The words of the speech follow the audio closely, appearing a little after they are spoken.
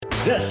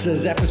This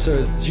is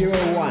episode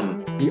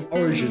 01, the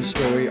origin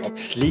story of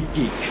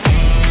Sleekgeek.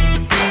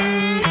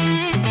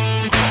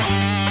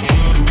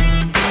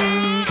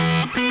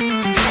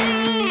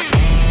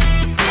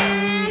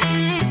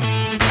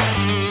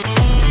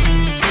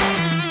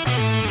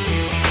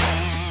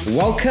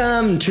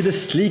 Welcome to the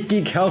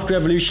Sleekgeek Health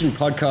Revolution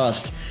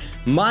podcast.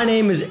 My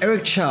name is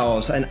Eric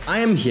Charles and I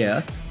am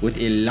here with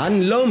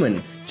Elan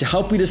Lohman to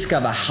help you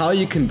discover how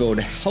you can build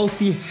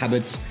healthy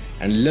habits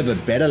and live a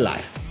better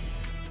life.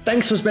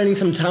 Thanks for spending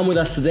some time with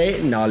us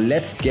today. Now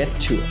let's get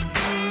to it.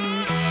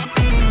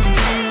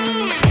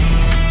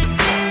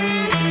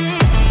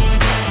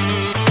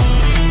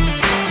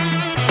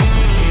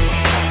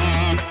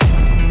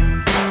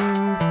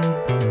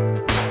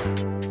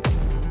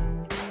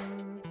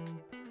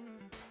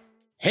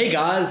 Hey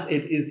guys,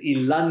 it is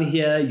Elan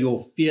here,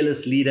 your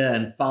fearless leader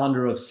and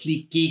founder of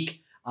Sleekgeek.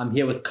 I'm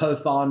here with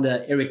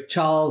co-founder Eric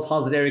Charles.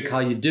 How's it, Eric? How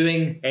are you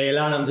doing? Hey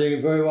Elan, I'm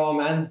doing very well,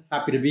 man.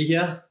 Happy to be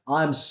here.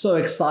 I'm so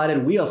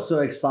excited. We are so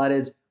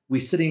excited.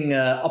 We're sitting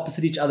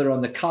opposite each other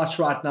on the couch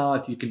right now.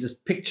 If you can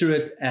just picture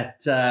it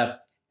at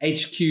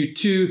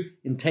HQ2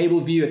 in Table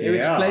View at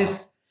Eric's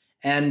place.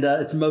 And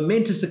it's a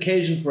momentous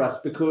occasion for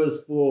us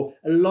because for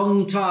a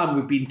long time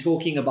we've been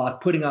talking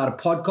about putting out a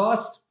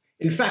podcast.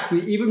 In fact,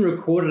 we even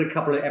recorded a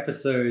couple of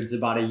episodes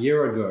about a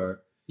year ago.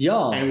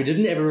 Yeah. And we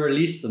didn't ever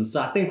release them. So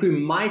I think we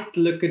might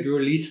look at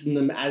releasing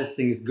them as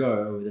things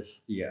go over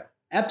this year.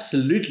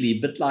 Absolutely.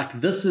 But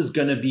like this is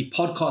going to be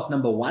podcast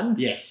number 1.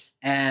 Yes.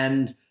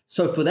 And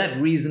so for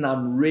that reason,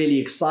 I'm really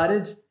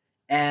excited.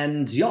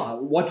 And yeah,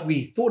 what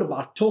we thought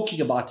about talking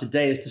about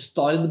today is to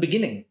start in the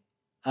beginning,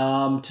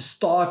 to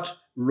start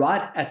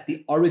right at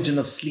the origin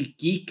of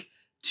Sleekgeek,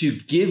 to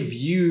give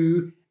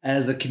you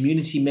as a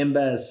community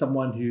member, as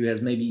someone who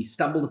has maybe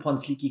stumbled upon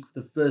Sleekgeek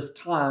for the first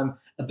time,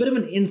 a bit of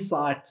an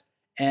insight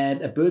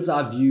and a bird's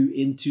eye view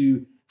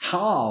into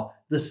how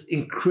this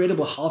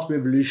incredible health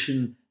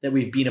revolution that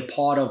we've been a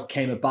part of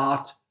came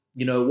about,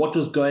 you know, what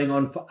was going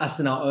on for us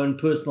in our own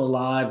personal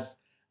lives,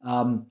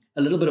 a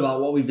little bit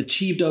about what we've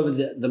achieved over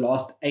the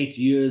last 8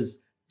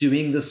 years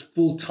doing this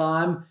full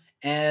time,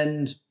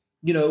 and,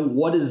 you know,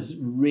 what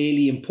is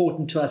really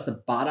important to us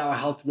about our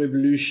health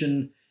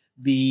revolution,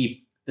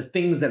 the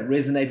things that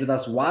resonate with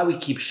us, why we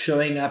keep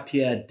showing up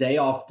here day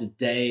after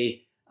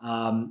day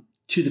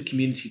to the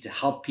community to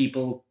help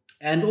people.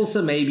 And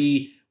also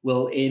maybe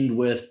we'll end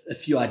with a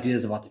few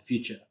ideas about the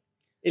future.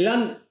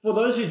 Elan, for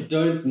those who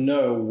don't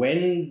know,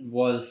 when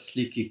was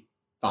Sleekgeek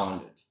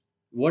founded?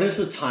 What does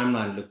the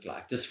timeline look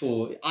like?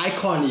 I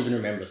can't even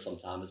remember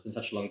sometimes. It's been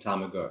such a long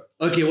time ago.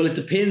 Okay, well, it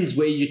depends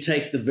where you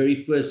take the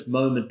very first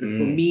moment. But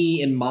for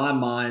me, in my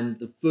mind,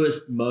 the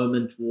first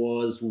moment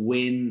was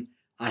when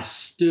I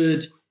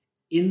stood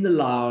in the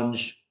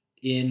lounge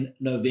in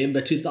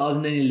November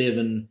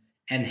 2011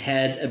 and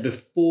had a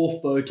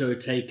before photo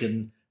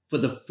taken for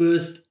the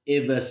first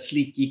ever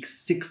Sleekgeek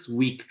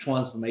 6-week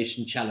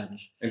transformation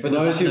challenge. And for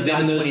those who've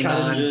done those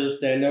challenges,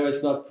 they know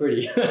it's not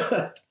pretty.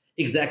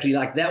 Exactly.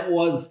 Like that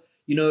was,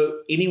 you know,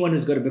 anyone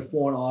who's got a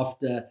before and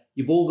after,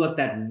 you've all got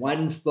that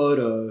one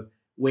photo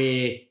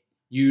where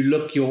you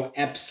look your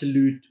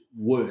absolute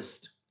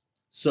worst.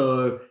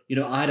 So, you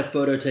know, I had a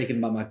photo taken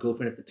by my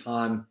girlfriend at the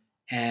time,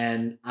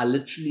 and I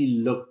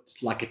literally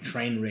looked like a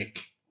train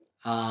wreck.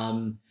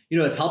 You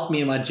know, it's helped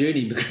me in my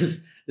journey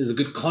because there's a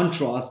good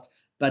contrast.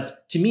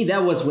 But to me,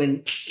 that was when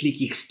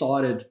Sleekgeek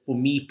started for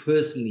me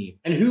personally.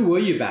 And who were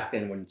you back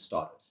then when it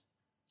started?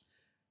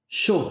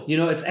 Sure. You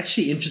know, it's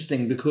actually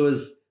interesting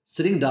because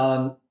sitting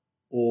down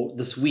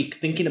this week,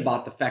 thinking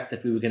about the fact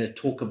that we were going to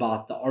talk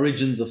about the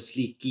origins of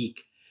Sleekgeek,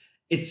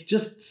 it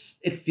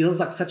feels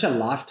like such a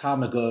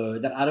lifetime ago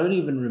that I don't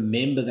even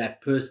remember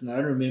that person. I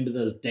don't remember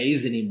those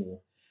days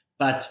anymore.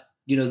 But,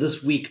 you know,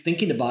 this week,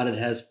 thinking about it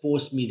has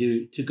forced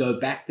me to go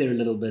back there a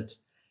little bit.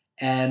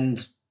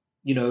 And,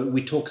 you know,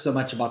 we talk so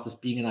much about this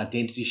being an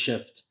identity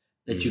shift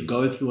that you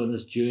go through on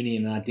this journey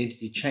and an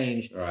identity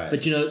change. Right.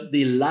 But, you know,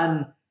 the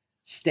Elan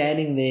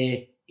standing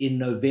there in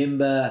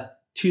November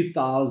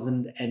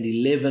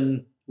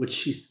 2011,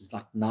 which is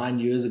like 9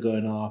 years ago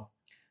now,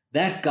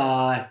 that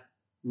guy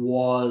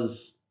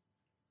was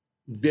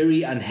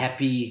very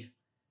unhappy,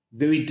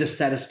 very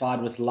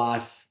dissatisfied with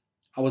life.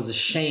 I was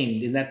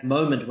ashamed in that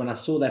moment when I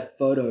saw that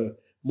photo.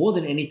 More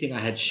than anything, I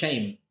had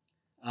shame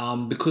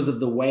because of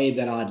the way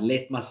that I'd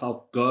let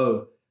myself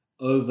go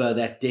over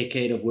that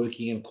decade of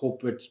working in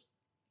corporate,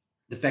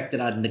 the fact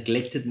that I'd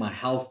neglected my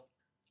health,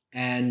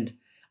 and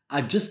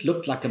I just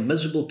looked like a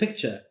miserable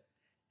picture.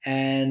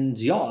 And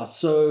yeah,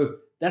 so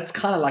that's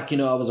kind of like, you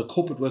know, I was a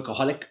corporate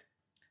workaholic.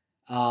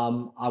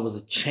 I was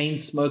a chain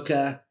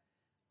smoker.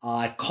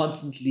 I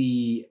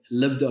constantly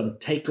lived on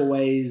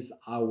takeaways.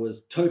 I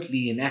was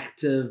totally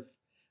inactive.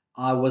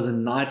 I was a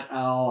night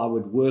owl. I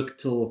would work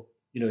till,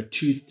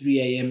 2, 3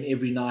 a.m.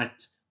 every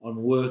night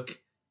on work,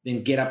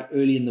 then get up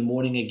early in the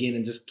morning again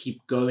and just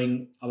keep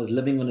going. I was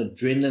living on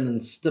adrenaline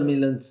and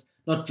stimulants,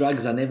 not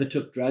drugs. I never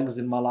took drugs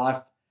in my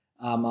life.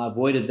 I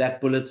avoided that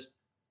bullet.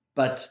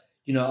 But,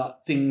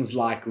 things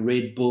like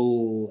Red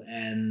Bull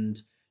and,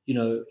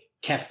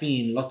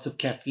 caffeine, lots of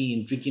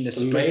caffeine, drinking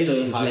It's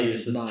amazing espressos how late you're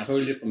at a night.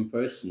 totally different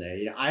person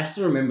there. I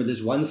still remember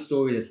this one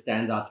story that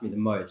stands out to me the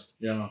most.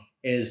 Yeah.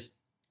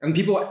 And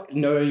people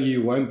knowing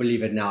you won't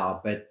believe it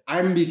now, but I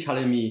remember you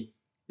telling me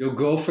your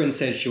girlfriend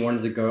said she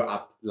wanted to go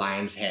up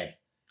Lion's Head.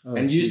 Oh,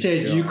 And you geez,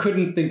 said yeah. you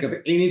couldn't think of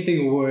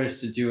anything worse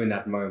to do in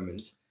that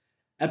moment.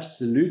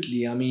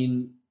 Absolutely. I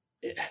mean,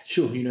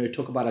 sure,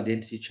 talk about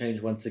identity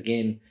change once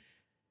again.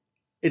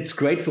 It's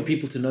great for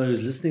people to know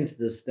who's listening to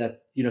this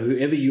that,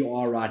 whoever you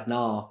are right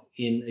now,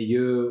 in a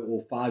year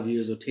or 5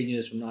 years or 10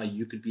 years from now,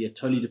 you could be a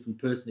totally different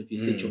person if you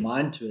set your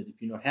mind to it, if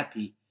you're not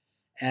happy.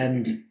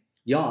 And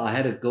yeah, I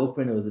had a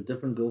girlfriend. It was a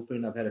different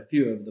girlfriend. I've had a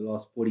few over the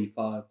last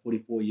 45,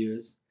 44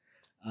 years.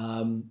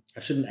 I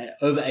shouldn't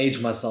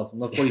overage myself. I'm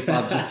not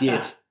 45 just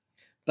yet.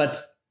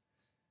 But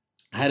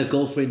I had a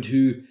girlfriend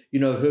who,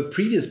 her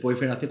previous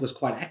boyfriend, I think, was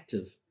quite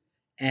active.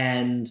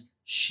 And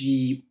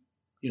she,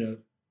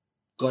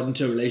 got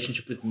into a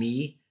relationship with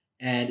me.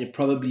 And it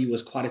probably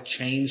was quite a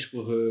change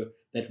for her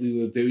that we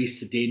were very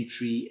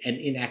sedentary and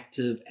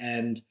inactive.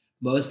 And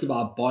most of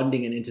our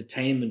bonding and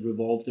entertainment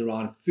revolved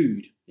around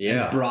food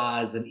and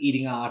bras and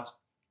eating out.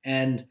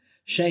 And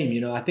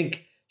shame, I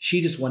think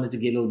she just wanted to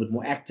get a little bit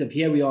more active.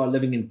 Here we are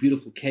living in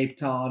beautiful Cape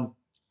Town.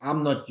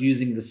 I'm not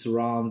using the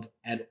surrounds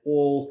at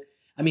all.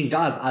 I mean,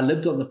 guys, I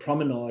lived on the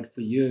promenade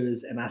for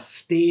years and I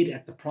stayed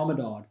at the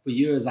promenade for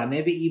years. I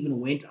never even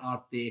went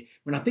out there.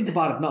 When I think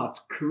about it now, it's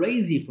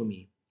crazy for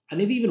me. I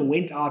never even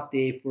went out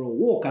there for a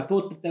walk. I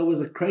thought that was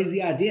a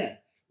crazy idea.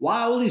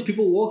 Why are all these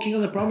people walking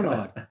on the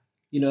promenade?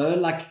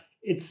 Like,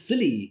 it's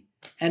silly.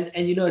 And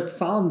it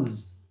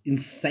sounds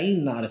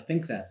insane now to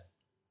think that.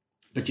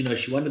 But,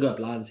 she wanted to go up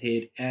Lion's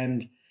Head.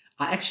 And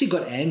I actually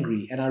got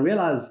angry. And I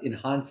realized in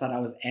hindsight, I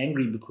was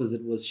angry because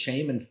it was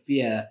shame and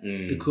fear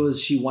because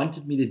she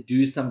wanted me to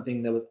do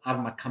something that was out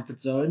of my comfort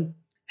zone.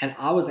 And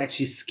I was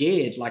actually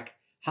scared. Like,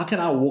 how can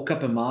I walk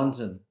up a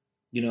mountain?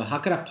 How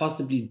could I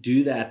possibly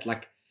do that?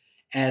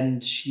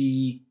 And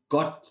she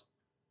got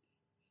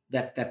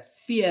that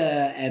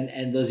fear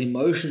and those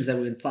emotions that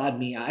were inside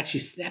me. I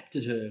actually snapped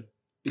at her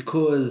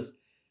because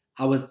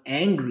I was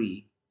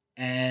angry.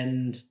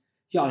 And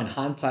yeah, in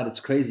hindsight, it's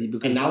crazy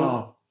because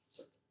now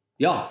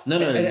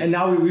And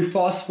now we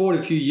fast forward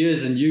a few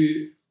years and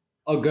you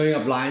are going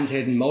up Lion's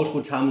Head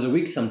multiple times a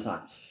week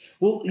sometimes.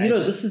 Well,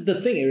 this is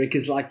the thing, Eric,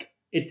 is like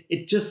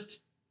it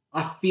just,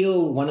 I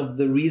feel one of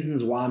the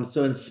reasons why I'm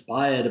so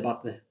inspired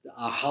about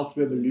our health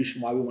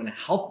revolution, why we want to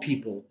help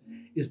people,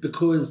 is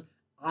because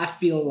I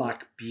feel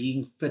like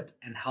being fit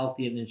and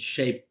healthy and in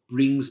shape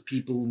brings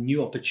people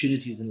new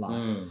opportunities in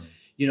life.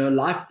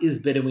 Life is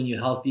better when you're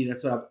healthy.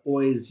 That's what I've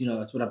always,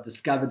 that's what I've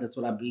discovered. That's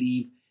what I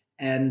believe.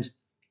 And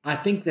I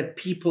think that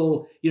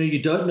people,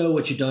 you don't know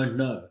what you don't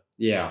know.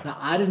 Yeah. Now,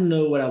 I didn't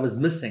know what I was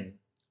missing.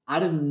 I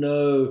didn't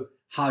know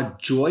how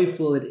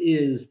joyful it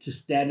is to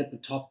stand at the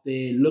top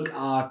there, look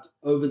out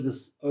over the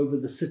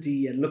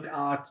city and look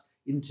out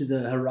into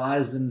the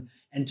horizon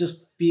and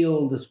just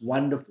feel this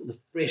wonderful, the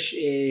fresh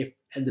air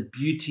and the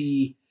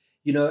beauty,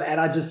 and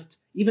I just,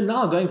 even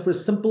now going for a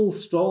simple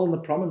stroll on the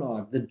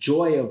promenade, the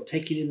joy of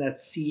taking in that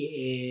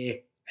sea air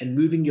and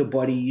moving your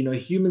body,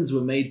 humans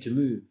were made to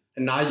move.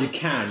 And now you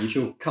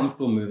feel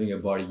comfortable moving your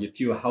body. You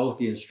feel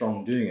healthy and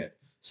strong doing it.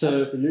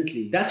 So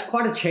absolutely, that's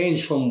quite a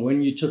change from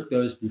when you took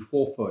those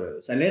before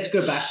photos. And let's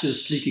go back to the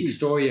Sleekgeek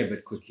story a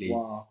bit quickly.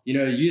 Wow.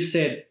 You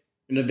said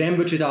in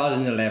November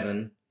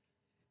 2011,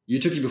 you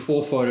took your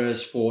before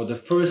photos for the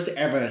first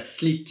ever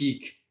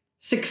Sleekgeek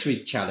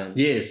 6-week challenge.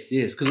 Yes.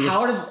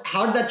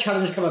 How did that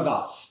challenge come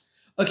about?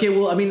 Okay,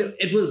 well, I mean,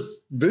 it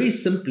was very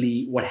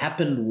simply what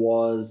happened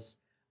was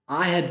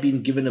I had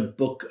been given a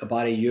book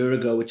about a year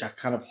ago, which I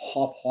kind of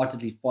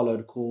half-heartedly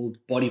followed, called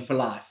Body for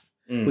Life,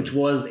 which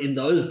was, in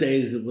those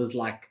days, it was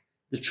like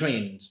the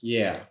trend.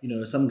 Yeah.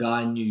 Some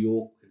guy in New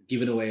York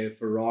giving away a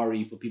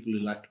Ferrari for people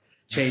who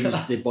changed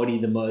their body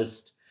the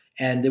most.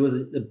 And there was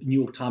a New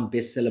York Times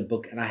bestseller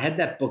book. And I had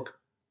that book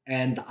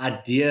and the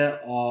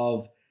idea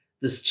of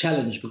this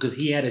challenge, because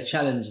he had a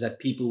challenge that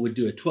people would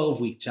do, a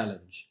 12-week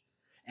challenge.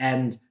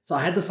 And so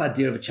I had this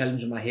idea of a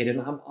challenge in my head, and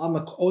I'm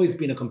always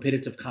been a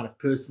competitive kind of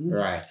person.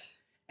 Right.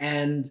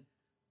 And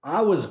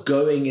I was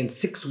going in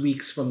 6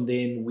 weeks from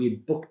then. We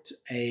booked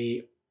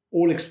a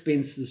all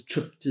expenses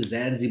trip to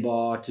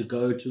Zanzibar to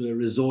go to a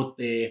resort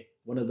there,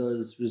 one of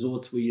those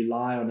resorts where you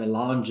lie on a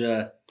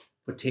lounger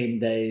for 10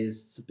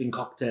 days, sipping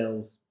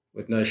cocktails.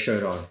 With no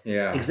shirt on.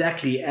 Yeah.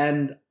 Exactly.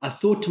 And I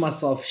thought to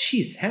myself,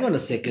 sheesh, hang on a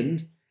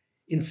second.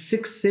 In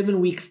 6-7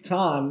 weeks'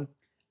 time,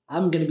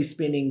 I'm going to be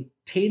spending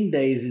 10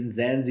 days in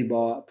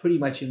Zanzibar, pretty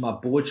much in my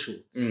board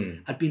shorts.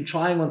 I'd been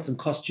trying on some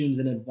costumes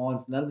in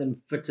advance. None of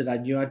them fitted. I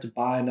knew I had to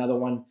buy another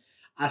one.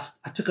 I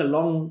took a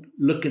long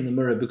look in the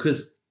mirror,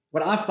 because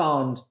what I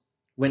found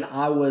when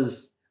I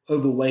was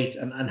overweight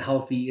and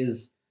unhealthy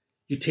is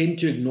you tend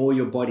to ignore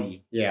your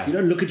body. Yeah. You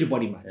don't look at your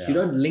body much. Yeah. You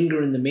don't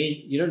linger in the men.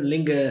 You don't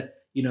linger.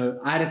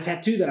 I had a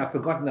tattoo that I've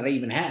forgotten that I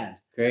even had.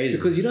 Crazy.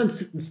 Because you don't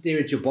sit and stare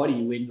at your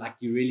body when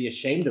you're really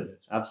ashamed of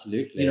it.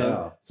 Absolutely.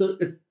 So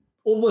it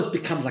almost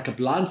becomes like a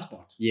blind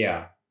spot.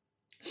 Yeah.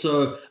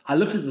 So I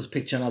looked at this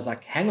picture and I was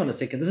like, hang on a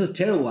second, this is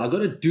terrible. I've got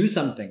to do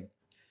something.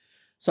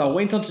 So I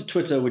went onto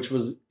Twitter, which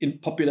was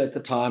popular at the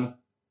time.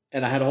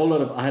 And I had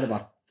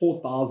about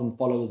 4,000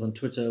 followers on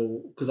Twitter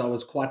because I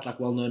was quite like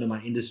well known in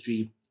my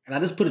industry. And I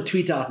just put a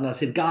tweet out and I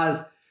said,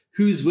 guys,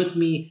 who's with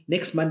me?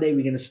 Next Monday,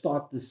 we're going to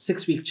start this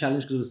 6-week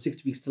challenge because it was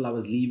 6 weeks till I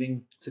was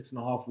leaving,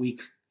 6.5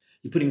 weeks.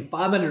 You're putting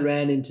 500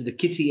 Rand into the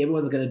kitty.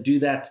 Everyone's going to do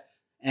that.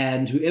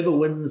 And whoever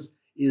wins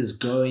is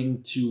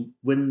going to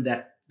win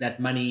that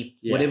money,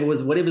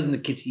 whatever's in the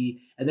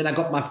kitty. And then I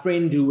got my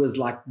friend who was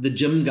like the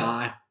gym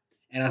guy.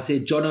 And I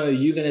said, Jono,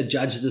 you're going to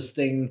judge this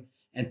thing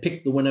and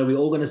pick the winner. We're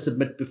all going to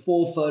submit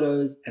before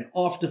photos and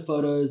after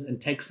photos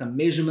and take some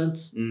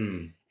measurements.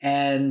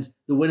 And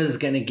the winner's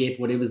going to get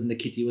whatever's in the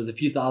kitty. It was a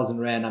few thousand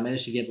Rand. I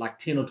managed to get like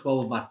 10 or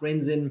 12 of my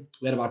friends in.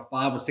 We had about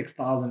 5,000 or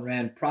 6,000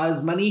 Rand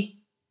prize money.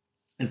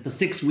 And for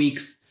 6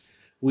 weeks,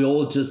 we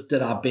all just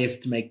did our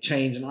best to make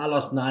change. And I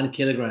lost 9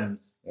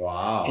 kilograms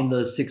in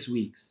those 6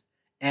 weeks.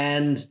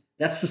 And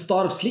that's the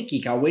start of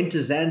Sleekgeek. I went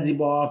to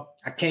Zanzibar.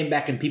 I came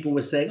back and people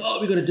were saying, oh,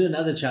 we're going to do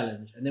another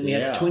challenge. And then we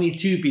had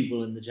 22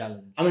 people in the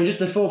challenge. I mean, just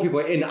to fill people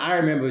in, I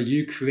remember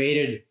you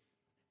created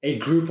a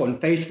group on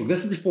Facebook.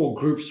 This is before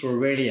groups were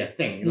really a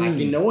thing. Like,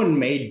 no one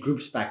made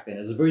groups back then.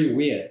 It was a very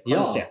weird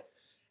concept.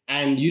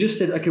 And you just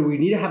said, okay, we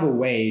need to have a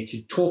way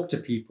to talk to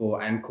people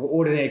and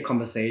coordinate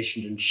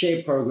conversations and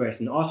share progress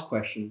and ask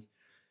questions.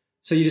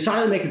 So you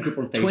decided to make a group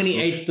on Facebook.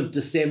 28th of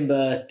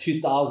December,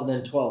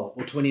 2012,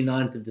 or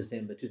 29th of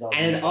December, 2012.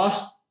 And it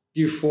asked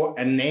you for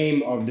a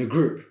name of the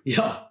group.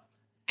 Yeah.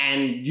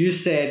 And you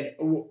said,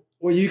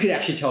 well, you could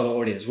actually tell the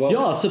audience. Well,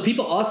 yeah, so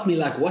people ask me,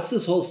 like, what's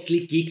this whole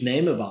Sleekgeek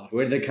name about?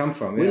 Where did it come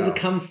from? Where does it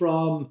come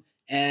from?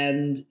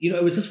 And, you know,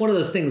 it was just one of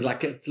those things.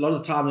 Like, it's a lot of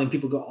the time when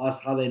people go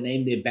ask how they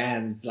name their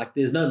bands, like,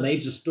 there's no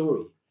major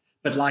story.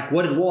 But, like,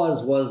 what it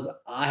was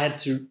I had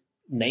to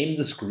name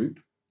this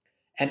group.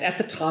 And at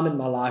the time in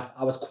my life,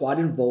 I was quite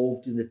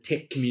involved in the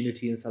tech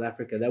community in South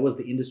Africa. That was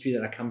the industry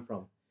that I come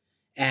from,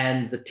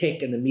 and the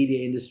tech and the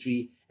media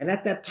industry. And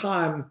at that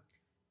time,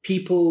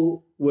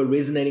 people were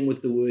resonating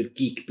with the word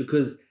geek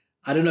because,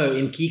 I don't know,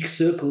 in geek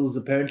circles,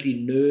 apparently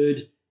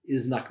nerd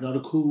is like not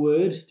a cool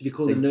word to be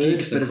called a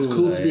nerd, but it's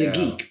cool to be a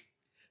geek.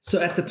 So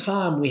at the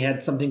time, we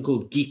had something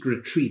called Geek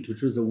Retreat,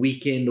 which was a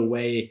weekend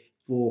away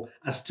for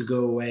us to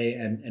go away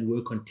and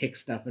work on tech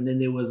stuff. And then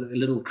there was a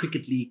little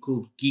cricket league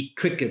called Geek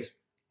Cricket.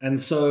 And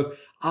so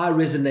I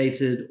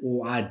resonated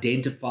or I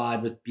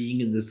identified with being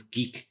in this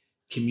geek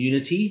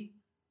community.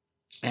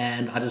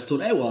 And I just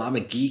thought, hey, well, I'm a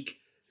geek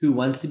who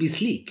wants to be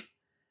sleek.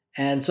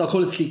 And so I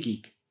call it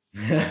Sleekgeek.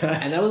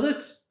 And that was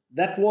it.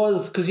 That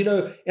was because, you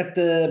know, at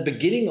the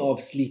beginning of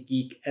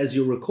Sleekgeek, as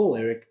you'll recall,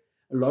 Eric,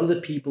 a lot of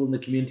the people in the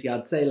community,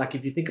 I'd say, like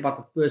if you think about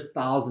the first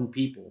 1,000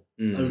 people,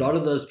 a lot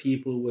of those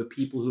people were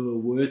people who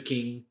were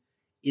working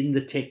in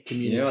the tech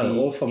community. Yeah,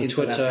 all from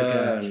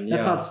Twitter.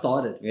 That's how it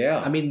started.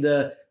 Yeah. I mean,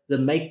 the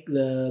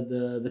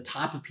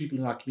type of people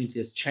in our community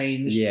has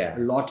changed a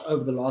lot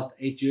over the last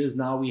 8 years.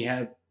 Now we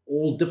have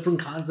all different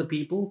kinds of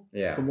people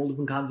from all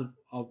different kinds of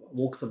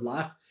walks of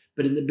life.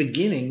 But in the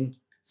beginning,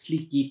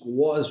 Sleekgeek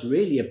was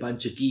really a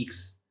bunch of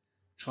geeks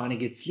trying to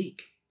get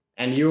sleek.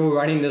 And you were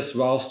running this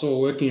while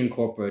still working in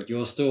corporate. You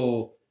were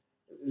still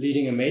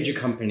leading a major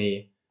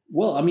company.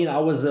 Well, I mean, I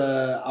was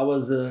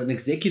an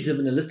executive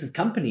in a listed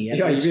company.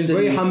 Yeah, you've been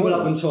very humble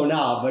up until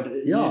now, but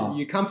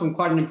you come from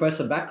quite an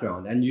impressive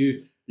background, and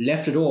you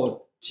left it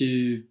all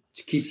to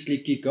keep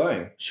Sleekgeek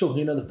going. Sure.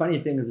 You know, the funny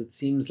thing is it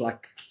seems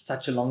like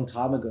such a long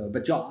time ago,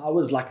 but I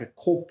was like a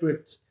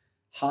corporate,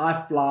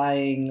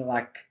 high-flying,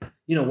 like,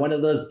 you know, one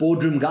of those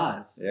boardroom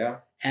guys. Yeah.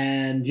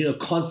 And, you know,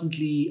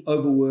 constantly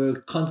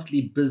overworked,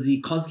 constantly busy,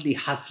 constantly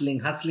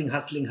hustling.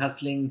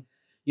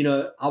 You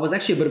know, I was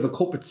actually a bit of a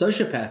corporate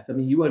sociopath. I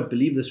mean, you won't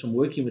believe this from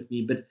working with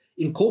me, but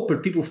in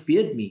corporate, people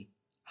feared me.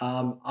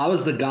 I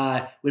was the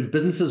guy, when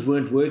businesses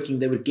weren't working,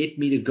 they would get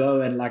me to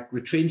go and like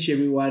retrench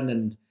everyone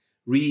and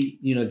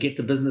get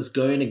the business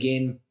going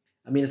again.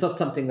 I mean, it's not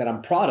something that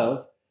I'm proud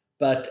of,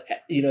 but,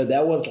 you know,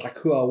 that was like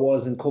who I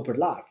was in corporate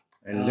life.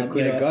 And look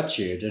where it got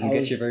you. It didn't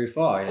get you very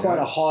far. Quite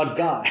a hard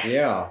guy.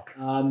 Yeah.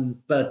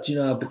 But, you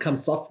know, I've become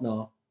soft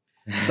now.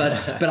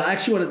 But I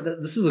actually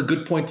this is a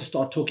good point to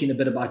start talking a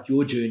bit about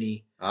your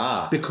journey.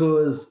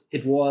 Because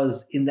it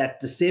was in that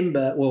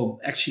December, well,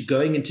 actually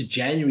going into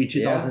January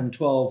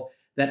 2012,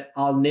 that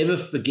I'll never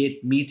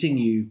forget meeting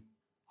you.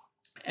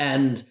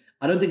 And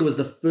I don't think it was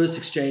the first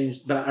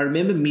exchange, but I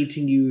remember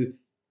meeting you.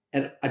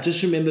 And I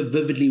just remember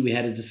vividly we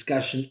had a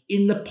discussion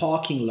in the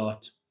parking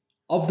lot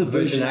of the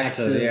Virgin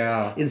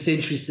Active in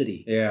Century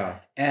City. Yeah.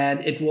 And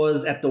it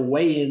was at the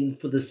weigh-in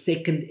for the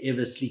second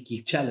ever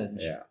Sleekgeek Challenge.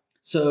 Yeah.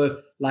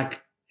 So,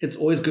 like, it's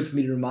always good for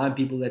me to remind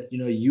people that, you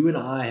know, you and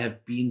I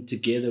have been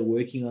together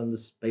working on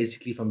this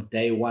basically from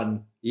day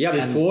one.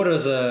 Yeah, before it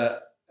was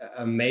a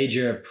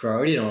major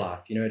priority in our life.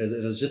 You know,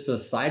 it was just a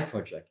side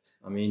project.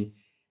 I mean,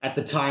 at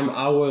the time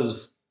I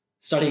was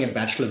studying a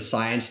Bachelor of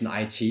Science in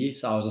IT.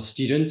 So I was a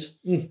student.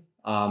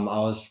 I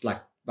was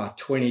like about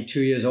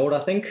 22 years old, I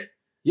think.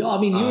 Yeah,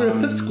 I mean, you were a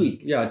pipsqueak.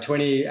 Yeah,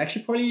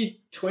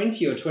 probably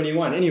 20 or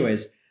 21.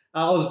 Anyways,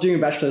 I was doing a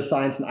Bachelor of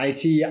Science in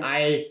IT.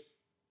 I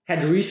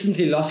had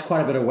recently lost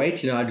quite a bit of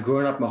weight. I'd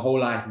grown up my whole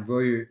life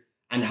very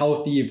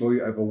unhealthy,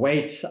 very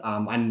overweight.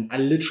 And I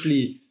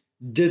literally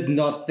did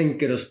not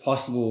think it was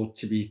possible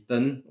to be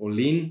thin or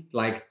lean.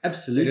 Like,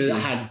 absolutely, I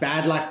had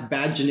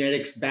bad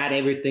genetics, bad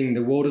everything.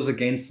 The world was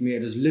against me.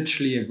 It was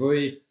literally a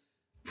very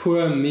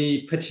poor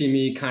me, pity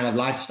me kind of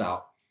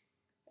lifestyle.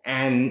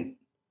 And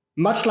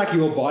much like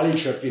your Bali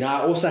trip,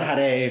 I also had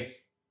I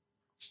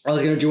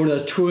was going to do one of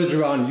those tours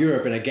around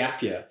Europe in a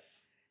gap year.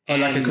 Oh,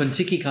 like a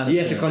Kontiki kind of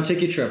Yes, thing. a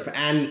Kontiki trip.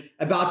 And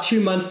about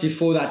 2 months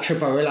before that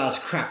trip, I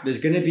realized, crap, there's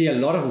going to be a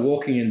lot of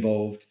walking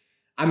involved.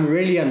 I'm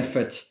really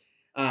unfit.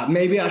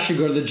 Maybe I should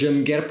go to the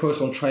gym, get a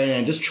personal trainer,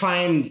 and just try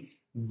and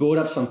build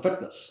up some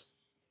fitness.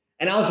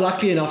 And I was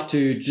lucky enough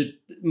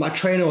my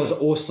trainer was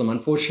awesome.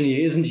 Unfortunately,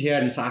 he isn't here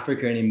in South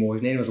Africa anymore.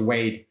 His name was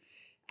Wade.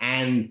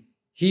 And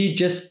he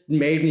just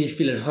made me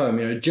feel at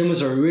home. Gym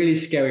was a really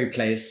scary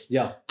place.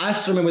 Yeah. I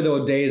still remember there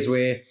were days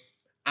where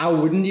I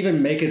wouldn't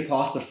even make it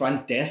past the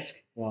front desk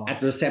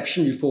at the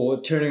reception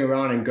before turning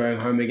around and going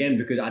home again,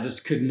 because I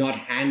just could not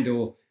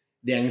handle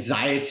the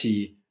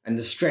anxiety and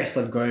the stress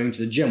of going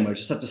to the gym,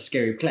 which is such a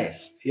scary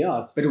place.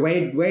 Yeah. But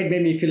Wade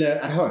made me feel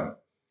at home.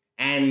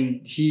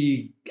 And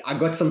I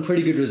got some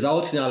pretty good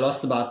results. I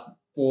lost about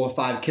 4 or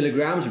 5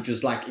 kilograms, which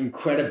was like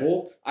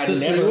incredible. So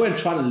you weren't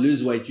trying to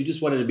lose weight. You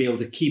just wanted to be able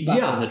to keep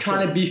up on the trip.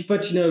 Trying to be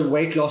fit.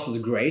 Weight loss is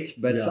great.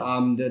 But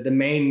the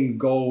main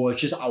goal was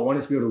just I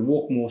wanted to be able to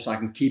walk more so I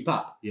can keep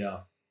up.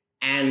 Yeah.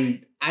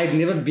 And I'd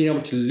never been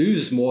able to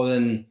lose more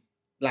than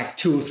like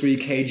 2 or 3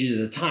 kgs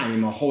at a time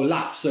in my whole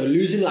life. So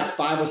losing like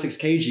 5 or 6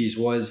 kgs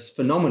was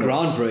phenomenal.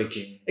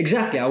 Groundbreaking.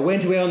 Exactly. I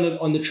went away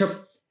on the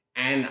trip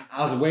and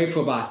I was away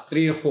for about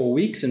 3 or 4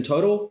 weeks in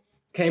total.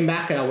 Came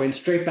back and I went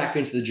straight back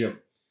into the gym.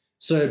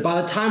 So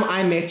by the time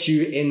I met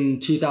you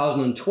in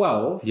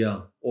 2012,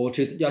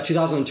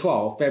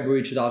 2012,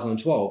 February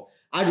 2012,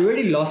 I'd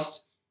already lost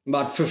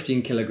about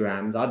 15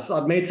 kilograms.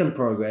 I'd made some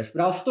progress,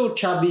 but I was still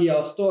chubby. I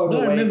was still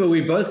overweight. No, I remember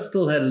we both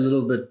still had a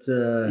little bit...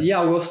 we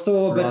were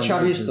still a bit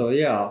chubby still,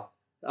 yeah.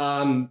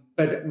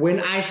 But when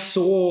I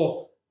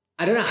saw...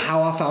 I don't know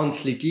how I found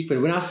Sleekgeek,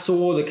 but when I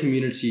saw the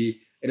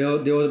community,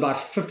 there was about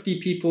 50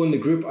 people in the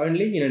group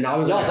only.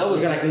 Now we got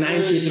like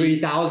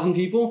 93,000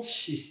 people.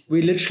 Jeez.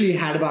 We literally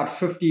had about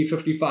 50,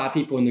 55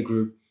 people in the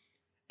group.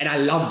 And I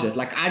loved it.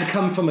 Like I'd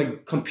come from a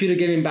computer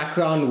gaming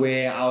background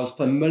where I was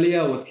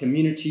familiar with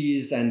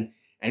communities and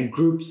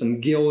groups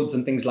and guilds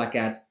and things like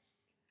that.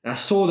 And I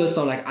saw this,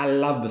 I'm like, I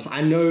love this.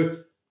 I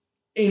know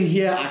in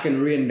here I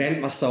can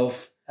reinvent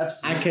myself.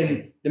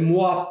 Absolutely. The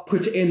more I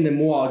put in, the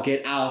more I'll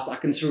get out. I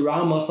can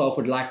surround myself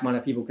with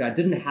like-minded people because I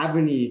didn't have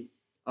any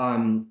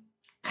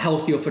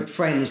healthy or fit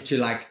friends to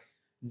like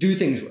do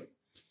things with.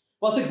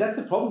 Well, I think that's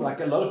the problem. Like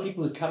a lot of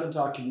people who come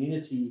into our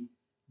community,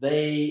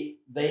 they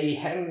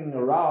hang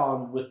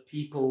around with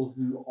people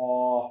who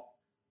are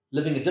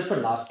living a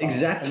different lifestyle.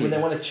 Exactly. And when they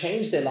want to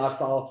change their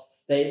lifestyle,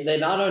 they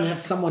now don't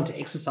have someone to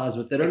exercise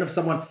with. They don't have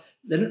someone,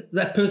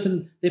 that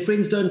person, their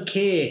friends don't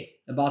care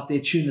about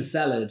their tuna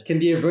salad. Can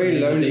be a very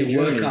lonely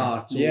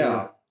workout.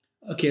 Yeah.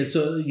 Okay,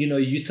 so,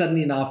 you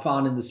suddenly now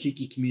found in the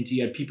Sleekgeek community,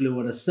 you had people who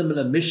had a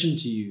similar mission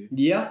to you.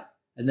 Yeah.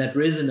 And that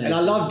resonated. And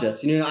I loved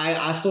it.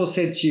 I still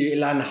said to you,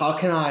 Elan, how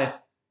can I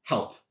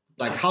help?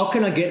 Like, how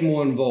can I get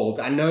more involved?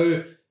 I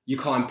know you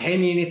can't pay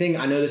me anything.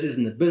 I know this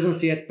isn't a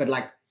business yet, but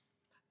like,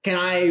 can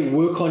I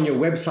work on your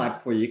website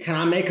for you? Can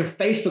I make a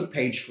Facebook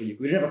page for you?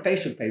 We didn't have a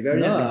Facebook page. We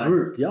only had a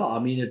group. Yeah, I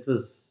mean, it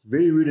was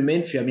very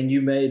rudimentary. I mean,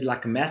 you made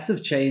like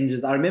massive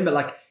changes. I remember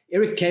like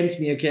Eric came to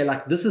me, okay,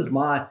 like this is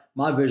my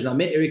version. I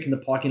met Eric in the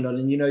parking lot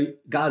and,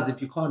 guys,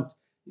 if you can't,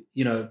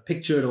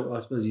 picture it, or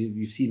I suppose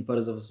you've seen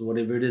photos of us or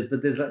whatever it is,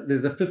 but there's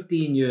a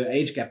 15-year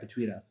age gap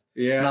between us.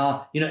 Yeah.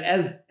 Now,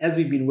 as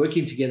we've been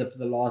working together for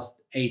the last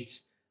 8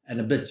 and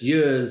a bit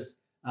years,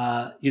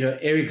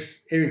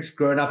 Eric's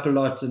grown up a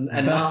lot and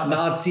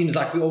now it seems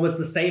like we're almost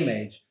the same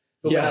age.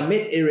 But when I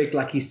met Eric,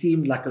 like he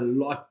seemed like a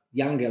lot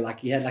younger, like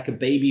he had like a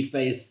baby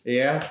face.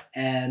 Yeah.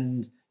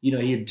 And,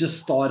 he had just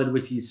started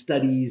with his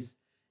studies.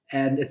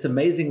 And it's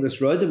amazing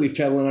this road that we've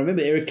traveled. And I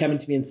remember Eric coming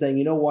to me and saying,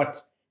 you know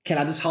what, can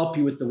I just help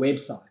you with the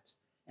website?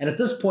 And at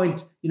this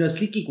point,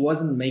 Sleekgeek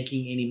wasn't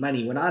making any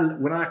money. When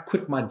I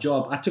quit my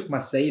job, I took my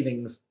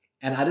savings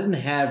and I didn't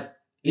have...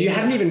 You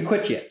hadn't even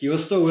quit yet. You were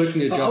still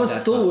working your job. I was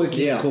still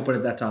working in corporate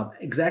at that time.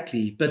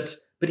 Exactly. But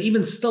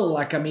even still,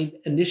 like, I mean,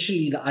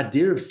 initially the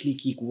idea of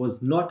Sleekgeek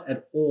was not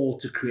at all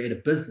to create a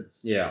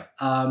business. Yeah.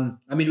 I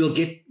mean,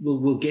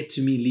 we'll get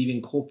to me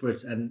leaving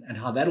corporate and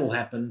how that all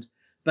happened.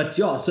 But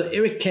yeah, so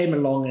Eric came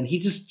along and he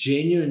just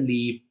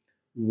genuinely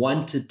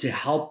wanted to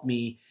help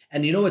me.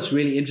 And what's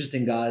really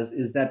interesting, guys,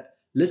 is that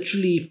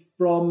literally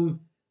from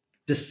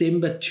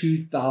December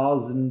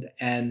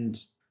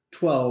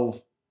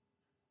 2012,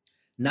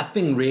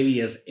 nothing really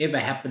has ever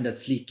happened at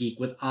Sleekgeek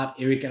without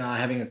Eric and I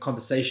having a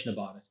conversation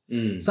about it.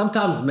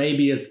 Sometimes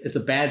maybe it's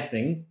a bad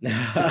thing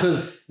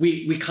because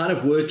we kind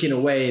of work in a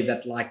way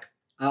that like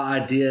our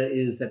idea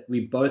is that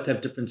we both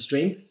have different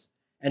strengths.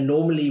 And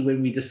normally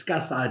when we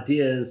discuss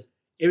ideas,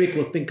 Eric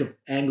will think of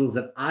angles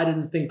that I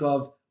didn't think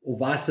of, or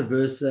vice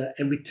versa.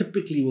 And we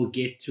typically will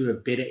get to a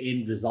better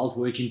end result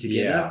working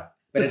together. Yeah.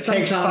 But it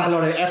takes quite a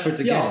lot of effort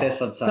to get there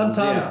sometimes.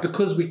 Sometimes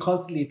because we're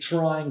constantly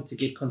trying to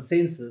get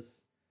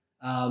consensus,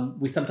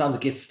 we sometimes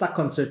get stuck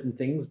on certain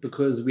things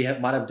because we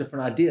might have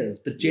different ideas.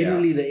 But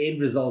generally, the end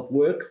result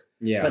works.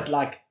 Yeah. But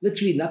like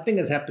literally nothing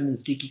has happened in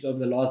Sleekgeek over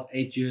the last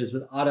 8 years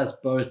without us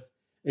both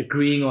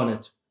agreeing on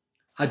it.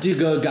 I do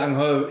go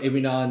gung-ho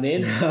every now and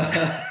then.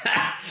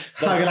 I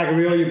can like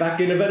reel you back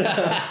in a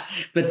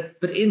bit.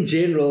 but in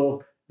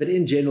general,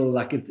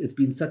 like it's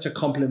been such a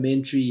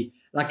complimentary.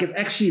 Like it's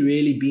actually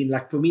really been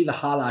like for me the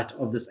highlight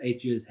of this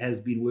 8 years has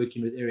been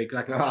working with Eric.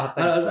 Like I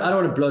don't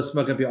want to blow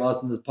smoke up your ass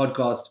on this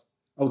podcast.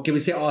 Oh, can we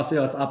say ass?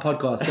 Yeah, it's our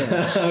podcast.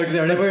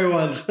 Whatever we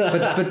want.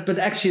 but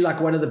actually,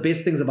 like one of the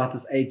best things about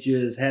this 8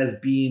 years has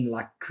been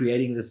like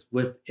creating this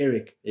with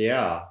Eric.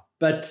 Yeah.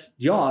 But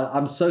yeah,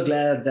 I'm so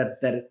glad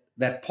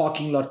that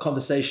parking lot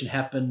conversation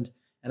happened,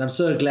 and I'm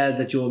so glad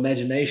that your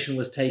imagination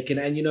was taken.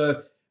 And you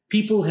know,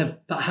 people have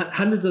not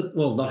hundreds of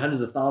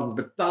thousands,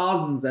 but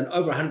thousands and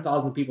over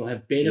 100,000 people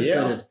have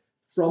benefited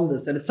from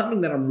this. And it's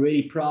something that I'm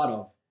really proud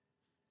of.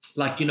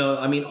 Like, you know,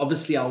 I mean,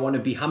 obviously I want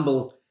to be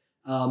humble,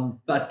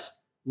 but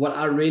what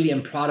I really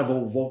am proud of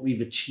what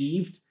we've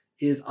achieved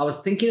is I was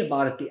thinking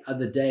about it the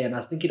other day, and I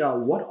was thinking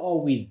about what are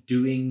we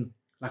doing?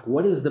 Like,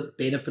 what is the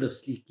benefit of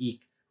Sleekgeek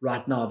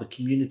right now, the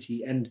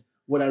community? And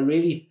what I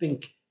really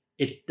think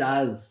it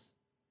does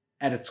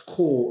at its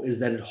core is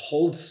that it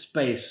holds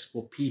space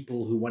for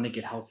people who want to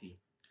get healthy.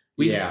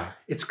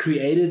 It's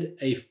created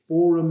a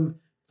forum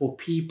for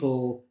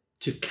people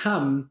to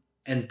come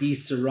and be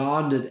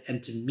surrounded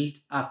and to meet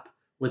up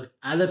with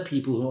other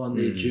people who are on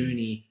their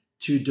journey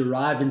to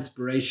derive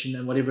inspiration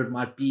and whatever it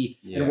might be.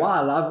 And what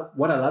I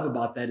love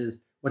about that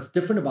is what's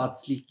different about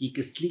Sleekgeek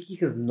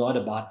is not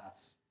about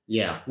us.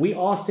 Yeah. We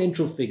are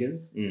central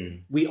figures.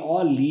 We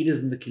are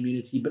leaders in the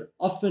community, but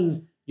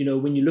often, you know,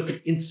 when you look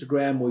at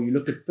Instagram or you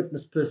look at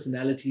fitness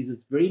personalities,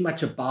 it's very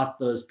much about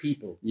those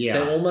people. Yeah.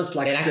 They're almost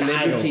like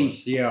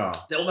celebrities. Yeah.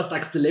 They're almost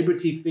like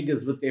celebrity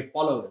figures with their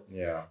followers.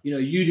 Yeah. You know,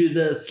 you do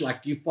this, like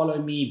you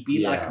follow me, be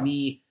like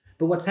me.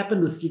 But what's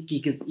happened with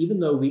Sleekgeek is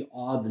even though we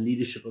are the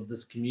leadership of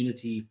this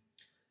community,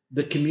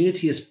 the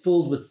community is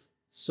filled with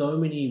so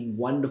many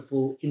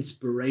wonderful,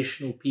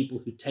 inspirational people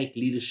who take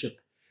leadership,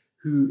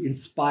 who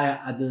inspire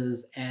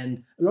others.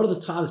 And a lot of the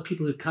times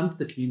people who come to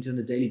the community on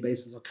a daily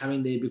basis are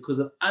coming there because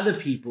of other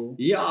people.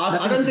 Yeah,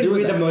 I don't think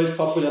we're the most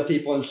popular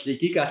people on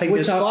Sleekgeek. I think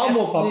there's far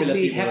more popular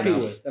people than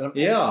us.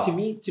 To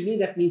me,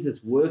 that means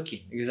it's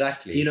working.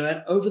 Exactly. You know,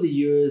 and over the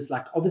years,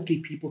 like obviously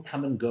people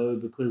come and go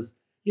because,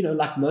 you know,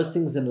 like most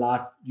things in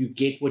life, you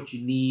get what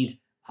you need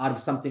out of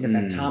something at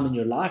that time in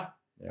your life.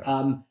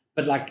 Yeah.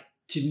 But like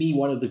to me,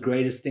 one of the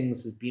greatest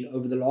things has been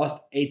over the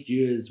last 8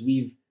 years,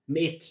 we've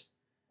met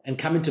and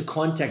come into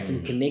contact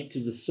and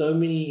connected with so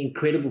many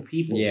incredible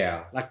people.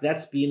 Yeah. Like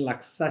that's been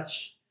like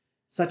such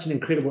an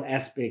incredible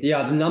aspect.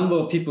 Yeah, the number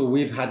of people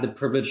we've had the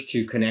privilege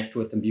to connect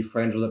with and be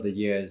friends with over the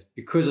years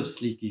because of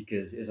Sleekgeek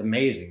is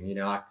amazing. You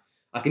know,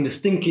 I can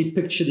distinctly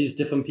picture these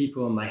different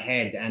people in my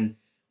head. And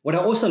what I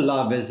also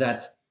love is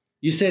that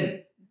you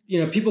said,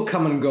 you know, people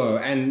come and go,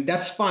 and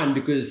that's fine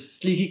because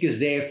Sleekgeek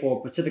is there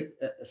for a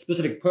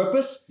specific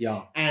purpose.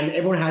 Yeah. And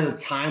everyone has a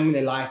time in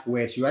their life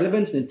where it's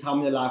relevant and a time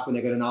in their life when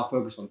they're going to now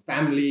focus on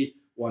family,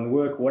 on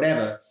work,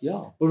 whatever.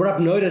 Yeah. But what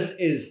I've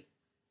noticed is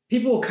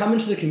people will come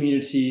into the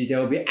community,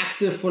 they'll be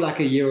active for like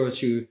a year or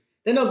two,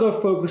 then they'll go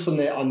focus on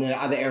the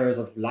other areas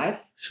of life.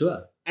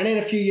 Sure. And then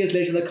a few years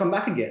later, they'll come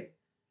back again.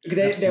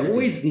 They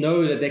always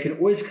know that they can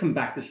always come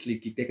back to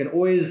Sleekgeek. They can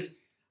always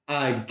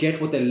get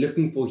what they're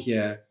looking for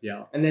here.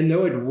 Yeah. And they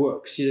know it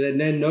works. You know,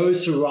 they know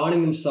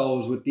surrounding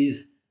themselves with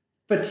these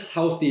fit,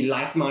 healthy,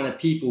 like-minded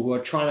people who are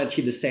trying to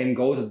achieve the same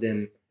goals as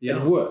them. Yeah.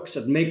 It works.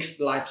 It makes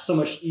life so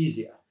much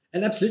easier.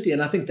 And absolutely.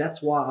 And I think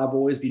that's why I've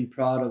always been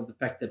proud of the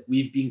fact that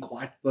we've been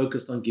quite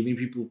focused on giving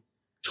people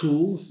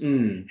tools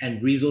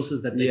and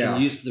resources that they can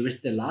use for the rest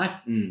of their life.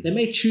 They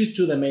may choose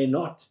to, they may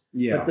not.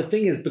 Yeah. But the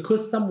thing is,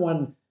 because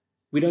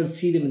we don't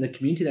see them in the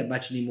community that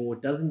much anymore,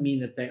 it doesn't mean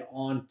that they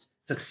aren't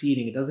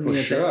succeeding. It doesn't mean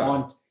that they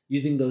aren't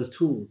using those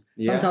tools.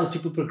 Yeah. Sometimes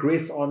people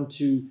progress on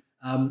to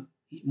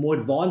more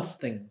advanced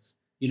things.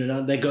 You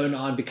know, they go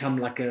now and become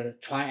like a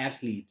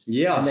triathlete.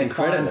 Yeah, and it's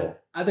incredible.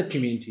 Other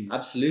communities.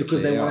 Absolutely.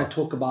 Because they want to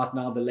talk about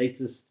now the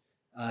latest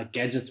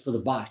gadgets for the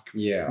bike.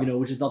 Yeah. You know,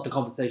 which is not the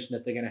conversation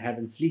that they're going to have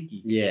in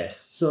Sleekgeek.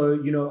 Yes. So,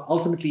 you know,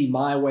 ultimately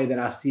my way that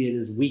I see it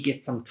is we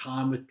get some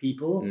time with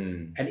people.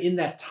 And in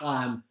that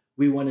time,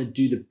 we want to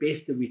do the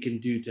best that we can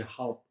do to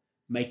help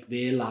make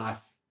their life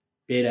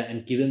better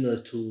and give them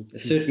those tools. A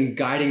certain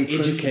guiding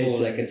principle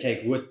they can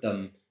take with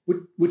them.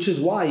 Which is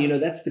why, you know,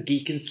 that's the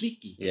geek in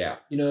Sleekgeek. Yeah.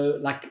 You know,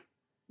 like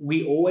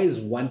we always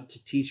want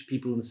to teach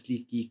people in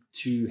Sleekgeek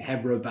to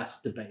have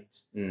robust debate.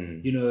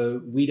 You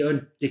know, we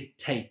don't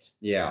dictate.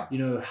 Yeah. You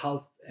know,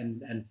 health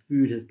and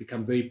food has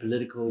become very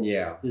political.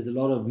 Yeah. There's a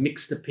lot of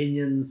mixed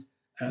opinions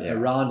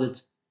around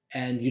it.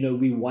 And, you know,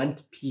 we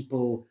want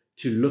people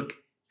to look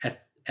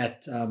at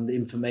at the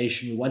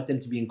information. We want them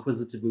to be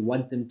inquisitive. We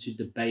want them to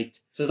debate.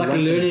 So it's like a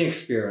learning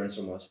experience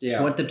almost. Yeah.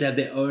 We want them to have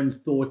their own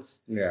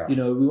thoughts. Yeah. You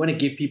know, we want to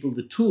give people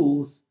the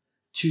tools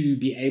to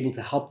be able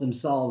to help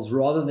themselves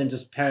rather than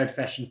just parrot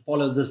fashion,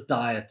 follow this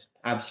diet.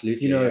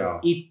 Absolutely. You know,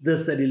 eat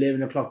this at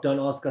 11 o'clock. Don't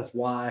ask us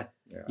why.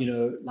 Yeah. You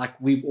know, like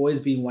we've always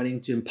been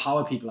wanting to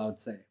empower people, I would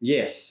say.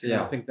 Yes.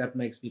 Yeah. I think that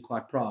makes me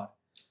quite proud.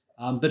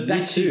 But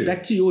back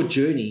to your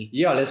journey.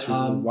 Yeah, let's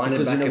wind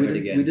it back a bit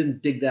again. We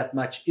didn't dig that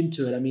much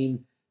into it. I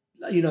mean,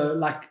 you know,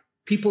 like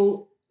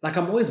people, like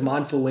I'm always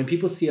mindful when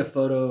people see a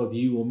photo of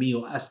you or me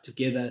or us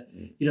together,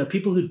 you know,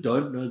 people who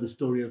don't know the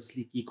story of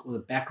Sleekgeek or the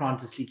background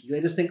to Sleekgeek,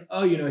 they just think,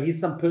 oh, you know, he's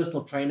some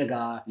personal trainer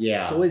guy.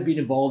 Yeah. He's always been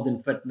involved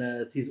in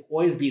fitness. He's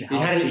always been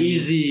healthy. He had it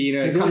easy, you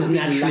know, he's it comes always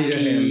been naturally to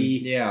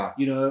him. Yeah.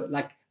 You know,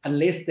 like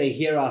unless they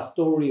hear our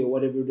story or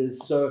whatever it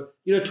is. So,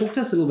 you know, talk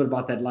to us a little bit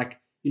about that. Like,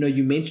 you know,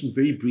 you mentioned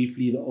very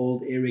briefly the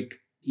old Eric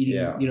eating,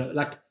 you know,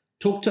 like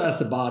talk to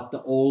us about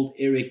the old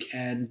Eric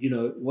and, you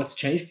know, what's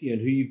changed for you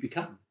and who you've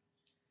become.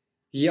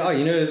 Yeah,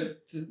 you know,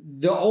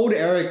 the old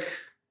Eric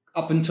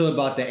up until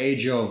about the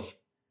age of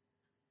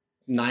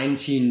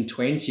 19,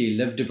 20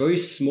 lived a very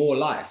small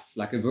life,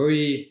 like a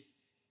very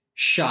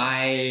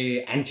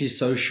shy,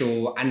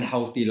 antisocial,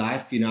 unhealthy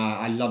life. You know,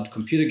 I loved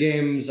computer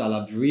games. I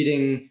loved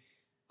reading,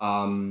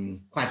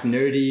 quite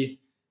nerdy,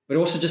 but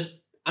also just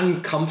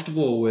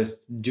uncomfortable with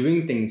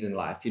doing things in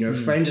life. You know,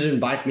 friends would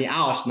invite me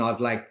out and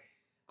I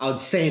would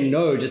say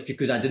no just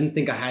because I didn't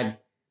think I had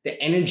the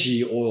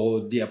energy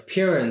or the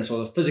appearance or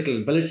the physical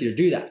ability to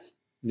do that.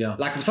 Yeah.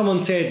 Like if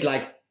someone said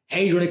like,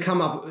 hey, do you want to come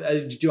up,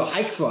 do a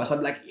hike for us? I'd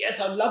be like, yes,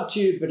 I'd love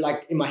to, but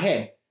like in my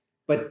head.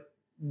 But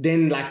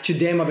then like to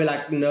them, I'd be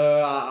like,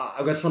 no,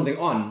 I've got something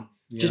on.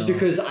 Just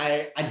because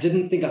I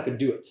didn't think I could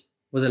do it.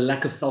 Was a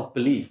lack of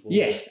self-belief?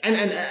 Yes, and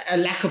a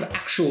lack of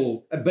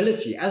actual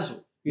ability as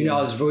well. You know,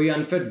 I was very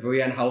unfit, very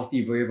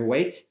unhealthy, very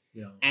overweight.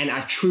 Yeah. And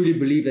I truly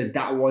believe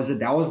that was it.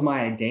 That was my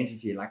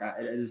identity. Like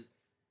it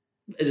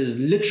is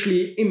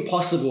literally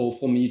impossible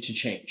for me to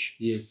change.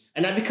 Yes.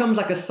 And that becomes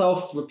like a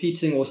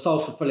self-repeating or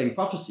self-fulfilling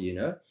prophecy, you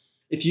know?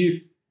 If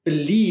you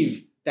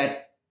believe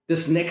that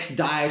this next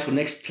diet or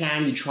next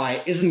plan you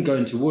try isn't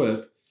going to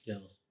work,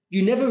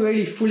 you never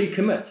really fully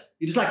commit.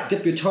 You just like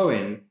dip your toe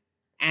in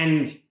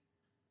and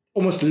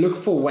almost look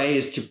for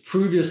ways to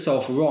prove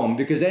yourself wrong,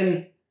 because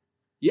then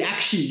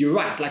you're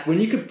right. Like when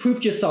you can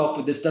prove to yourself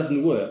that this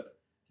doesn't work,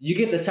 you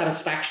get the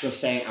satisfaction of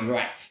saying, I'm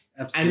right.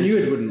 Absolutely. I knew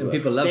it wouldn't work.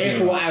 People love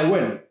Therefore, I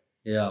win.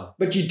 Yeah.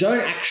 But you don't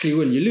actually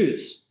win, you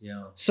lose.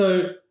 Yeah.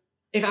 So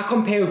if I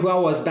compare who I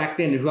was back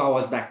then to who I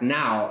was back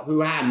now,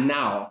 who I am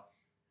now,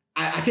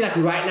 I feel like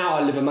right now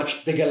I live a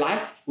much bigger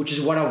life, which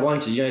is what I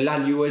wanted. You know,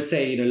 Elan, you always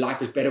say, you know,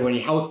 life is better when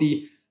you're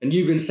healthy. And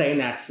you've been saying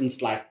that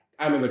since like,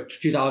 I remember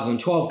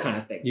 2012 kind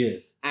of thing.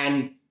 Yes.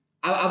 And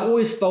I've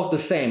always felt the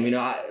same. You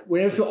know,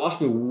 whenever people ask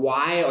me,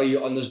 why are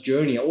you on this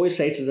journey? I always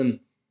say to them,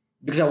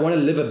 because I want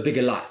to live a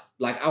bigger life.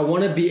 Like I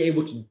want to be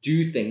able to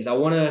do things. You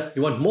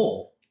want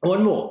more? I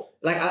want more.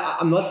 Like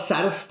I'm not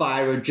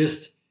satisfied with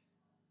just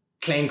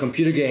playing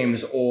computer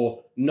games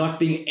or not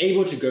being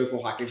able to go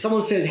for hiking. If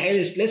someone says,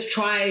 hey, let's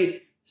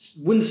try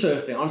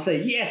windsurfing, I'll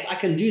say, yes, I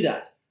can do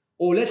that.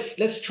 Or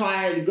let's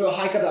try go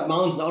hike up that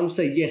mountain. I'll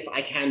say, yes,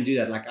 I can do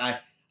that. Like I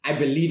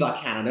believe I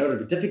can. I know it'll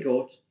be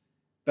difficult,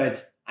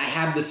 but I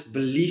have this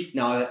belief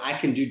now that I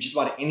can do just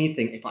about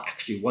anything if I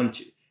actually want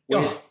to.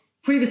 Whereas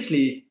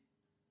previously,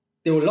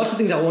 there were lots of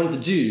things I wanted to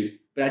do,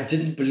 but I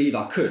didn't believe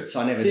I could, so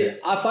I never did.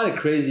 I find it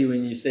crazy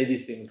when you say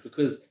these things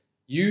because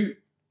you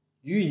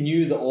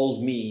knew the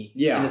old me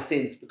in a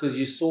sense because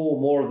you saw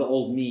more of the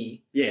old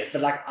me. Yes.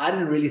 But like I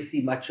didn't really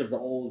see much of the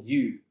old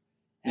you.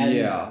 And,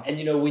 and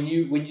you know, when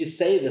you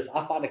say this,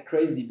 I find it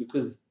crazy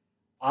because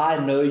I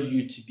know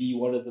you to be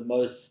one of the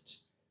most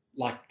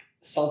like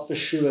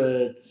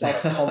self-assured,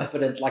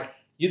 self-confident, like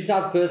you're the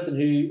type of person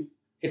who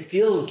it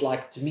feels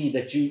like to me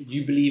that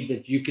you believe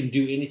that you can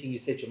do anything you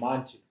set your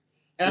mind to.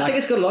 And I think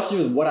it's got a lot to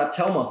do with what I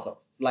tell myself.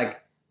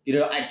 Like, you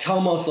know, I tell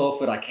myself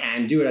that I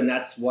can do it, and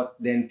that's what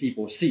then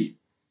people see.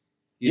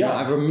 You know,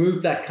 I've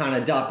removed that kind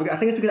of doubt. I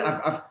think it's because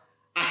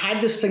I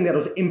had this thing that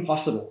was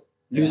impossible,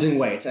 losing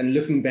weight and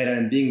looking better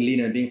and being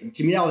leaner and being,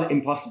 to me, that was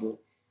impossible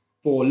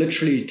for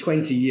literally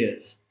 20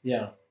 years.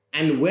 Yeah.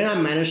 And when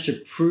I managed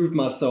to prove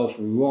myself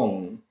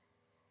wrong,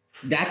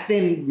 that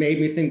then made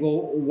me think,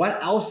 well,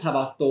 what else have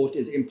I thought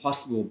is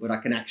impossible, but I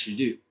can actually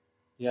do?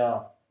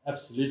 Yeah,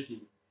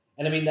 absolutely.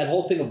 And I mean, that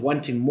whole thing of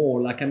wanting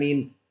more, like, I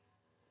mean,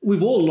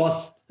 we've all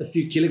lost a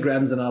few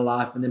kilograms in our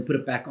life and then put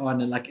it back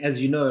on. And like,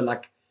 as you know,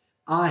 like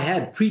I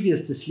had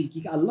previous to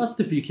Sleekgeek, I lost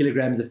a few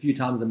kilograms a few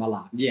times in my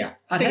life. Yeah.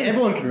 I think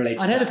everyone can relate to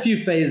that. I'd had a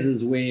few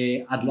phases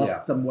where I'd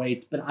lost some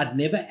weight, but I'd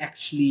never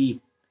actually,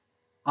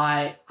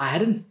 what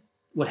hadn't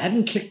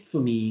clicked for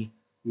me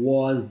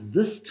was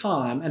this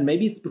time, and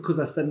maybe it's because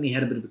I suddenly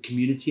had a bit of a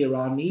community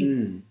around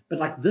me, but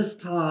like this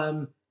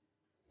time,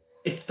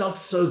 it felt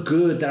so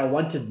good that I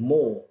wanted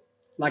more.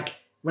 Like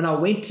when I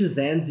went to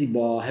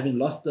Zanzibar, having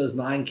lost those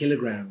 9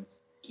 kilograms,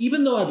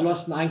 even though I'd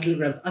lost 9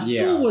 kilograms, I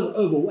still was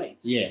overweight.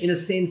 Yes. In a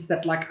sense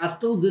that like I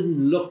still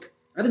didn't look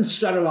I didn't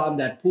strut around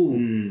that pool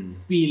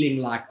feeling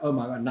like, oh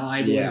my God, now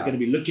everyone's going to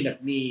be looking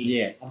at me.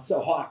 Yes. I'm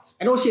so hot.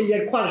 And also, you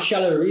had quite a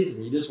shallow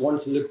reason. You just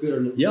wanted to look good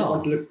and you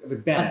wanted to look a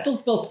bit better. I still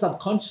felt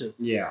subconscious.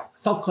 Yeah.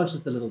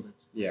 Self-conscious a little bit.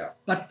 Yeah.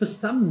 But for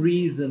some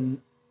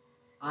reason,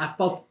 I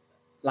felt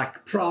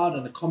like proud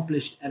and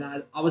accomplished, and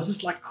I was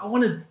just like, I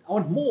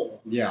want more.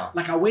 Yeah.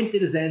 Like I went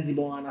there to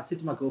Zanzibar and I said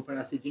to my girlfriend,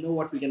 I said, you know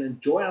what, we're gonna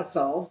enjoy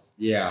ourselves.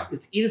 Yeah.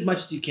 Let's eat as much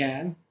as you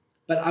can,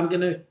 but I'm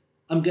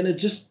gonna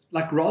just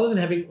like, rather than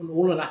having an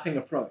all or nothing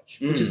approach,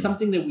 which is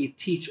something that we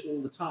teach all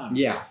the time.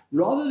 Yeah.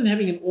 Rather than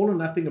having an all or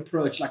nothing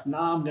approach, like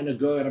now I'm gonna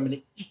go and I'm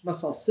gonna eat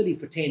myself silly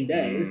for 10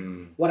 days.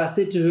 What I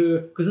said to her,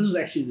 because this was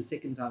actually the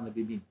second time that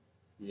we've been.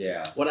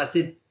 Yeah. What I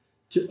said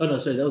to, oh no,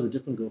 sorry, that was a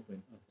different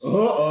girlfriend.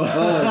 Oh,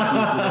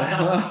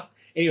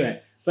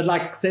 anyway, but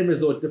like same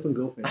resort, different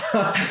girlfriend.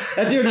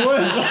 That's even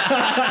worse.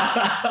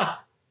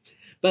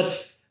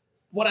 But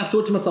what I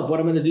thought to myself, what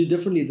I'm going to do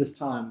differently this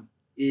time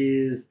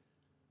is,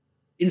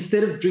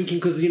 instead of drinking,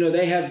 because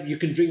you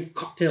can drink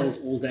cocktails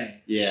all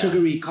day,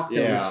 sugary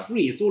cocktails, it's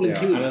free, it's all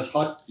included. And it's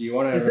hot. You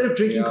want to instead of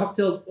drinking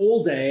cocktails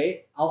all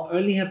day, I'll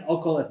only have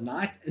alcohol at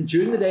night, and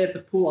during the day at the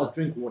pool, I'll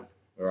drink water.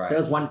 Right. That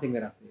was one thing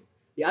that I said.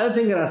 The other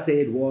thing that I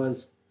said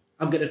was,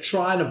 I'm going to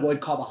try and avoid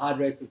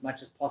carbohydrates as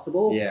much as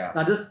possible. Yeah.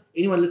 Now, just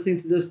anyone listening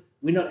to this,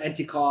 we're not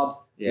anti-carbs.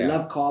 Yeah. We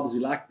love carbs. We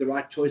like the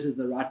right choices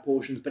and the right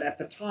portions. But at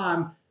the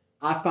time,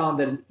 I found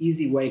that an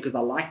easy way, because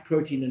I like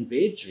protein and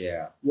veg,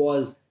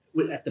 was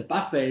at the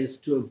buffets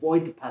to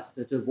avoid the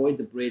pasta, to avoid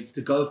the breads,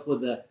 to go for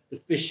the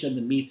fish and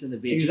the meat and the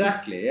veggies.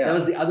 Exactly, yeah. That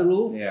was the other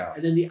rule. Yeah.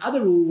 And then the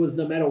other rule was,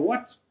 no matter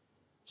what,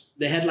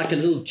 they had like a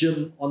little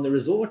gym on the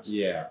resort.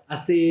 Yeah. I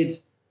said,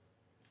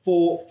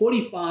 for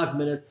 45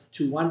 minutes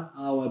to 1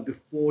 hour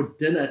before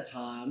dinner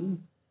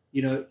time,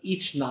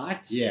 each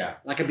night,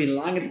 like I've been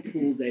lying at the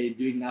pool day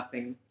doing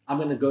nothing, I'm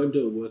going to go and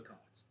do a workout.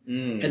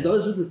 And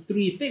those were the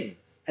three things.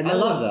 And I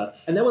love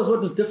that. And that was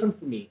what was different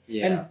for me.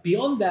 Yeah. And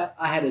beyond that,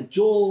 I had a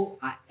jol,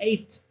 I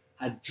ate,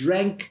 I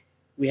drank,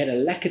 we had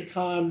a lekker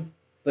time,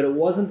 but it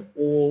wasn't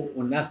all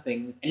or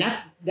nothing. And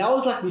that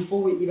was like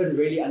before we even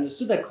really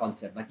understood that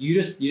concept. Like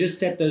you just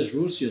set those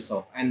rules to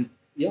yourself. And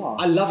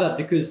I love that,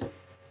 because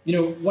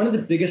one of the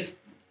biggest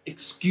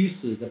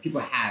excuses that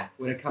people have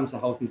when it comes to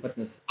health and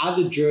fitness,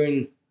 either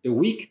during the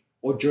week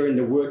or during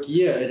the work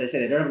year, as I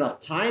said, they don't have enough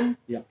time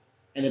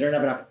and they don't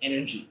have enough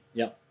energy.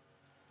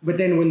 But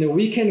then when the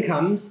weekend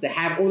comes, they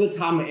have all the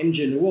time and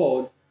energy in the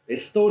world, they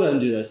still don't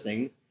do those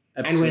things.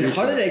 Absolutely. And when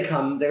holiday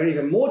comes, they've got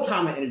even more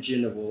time and energy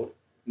in the world,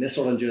 and they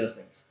still don't do those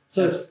things.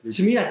 So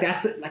to me, like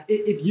that's it. Like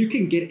if you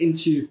can get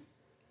into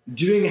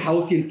doing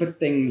healthy and fit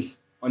things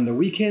on the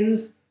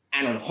weekends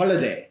and on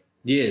holiday,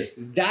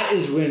 that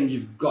is when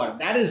you've got it.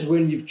 That is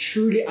when you've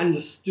truly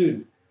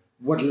understood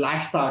what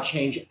lifestyle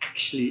change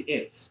actually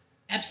is.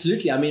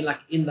 Absolutely. I mean, like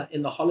in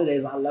the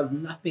holidays, I love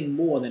nothing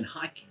more than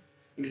hiking.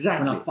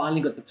 Exactly. When I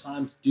finally got the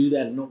time to do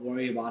that and not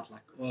worry about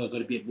like, oh, I've got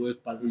to be at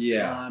work by this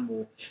time.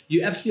 Or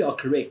you absolutely are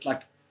correct.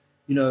 Like,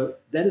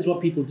 that is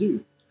what people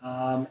do.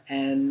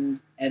 And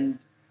I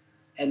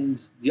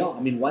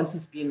mean, once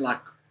it's been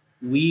like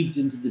weaved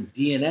into the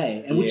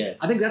DNA, and which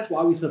I think that's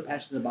why we're so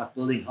passionate about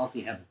building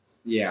healthy habits.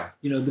 Yeah.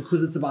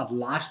 Because it's about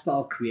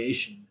lifestyle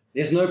creation.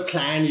 There's no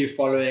plan you're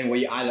following where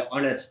you're either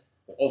on it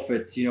or off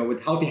it.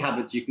 With healthy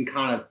habits, you can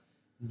kind of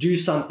do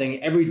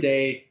something every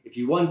day. If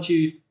you want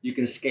to, you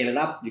can scale it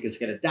up, you can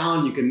scale it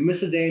down, you can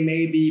miss a day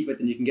maybe, but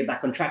then you can get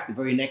back on track the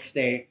very next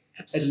day.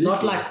 Absolutely. It's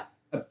not like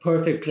a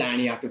perfect plan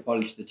you have to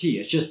follow to the T.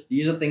 It's just,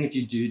 these are things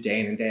you do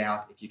day in and day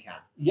out if you can.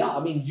 Yeah, I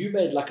mean, you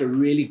made like a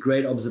really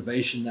great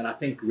observation that I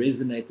think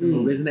resonates and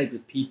will resonate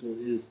with people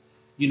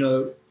is,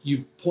 you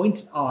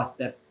pointed out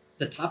that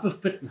the type of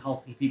fit and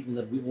healthy people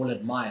that we all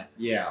admire.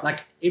 Yeah.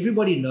 Like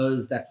everybody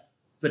knows that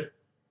fit,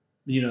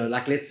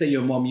 like let's say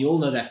your mom, you all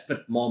know that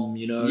fit mom,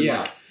 Yeah.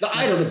 Like, the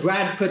idol, the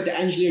Brad Pitt, the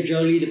Angelina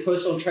Jolie, the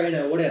personal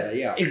trainer, whatever,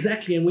 yeah.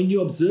 Exactly. And when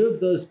you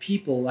observe those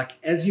people, like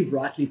as you've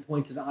rightly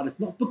pointed out, it's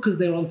not because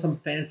they're on some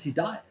fancy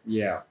diet.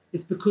 Yeah.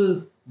 It's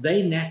because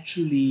they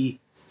naturally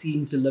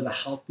seem to live a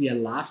healthier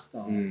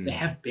lifestyle. They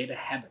have better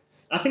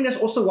habits. I think that's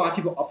also why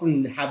people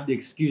often have the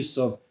excuse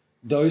of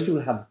those people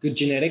have good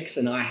genetics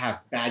and I have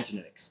bad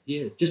genetics.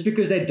 Yes. Just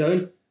because they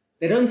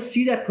don't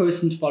see that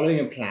person's following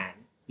a plan.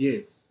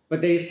 Yes.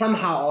 But they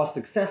somehow are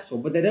successful,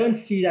 but they don't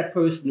see that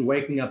person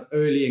waking up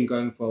early and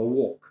going for a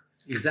walk.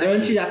 Exactly. They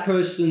don't see that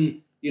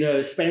person,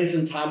 spending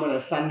some time on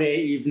a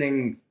Sunday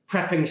evening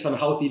prepping some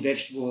healthy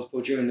vegetables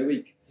for during the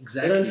week.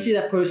 Exactly. They don't see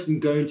that person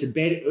going to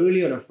bed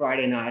early on a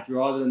Friday night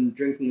rather than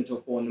drinking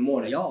until 4 in the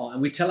morning. Yeah,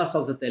 and we tell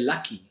ourselves that they're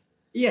lucky.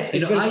 Yes.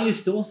 I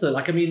used to also,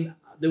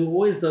 there were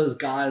always those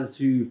guys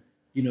who,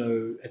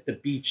 at the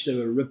beach, they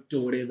were ripped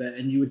or whatever,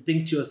 and you would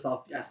think to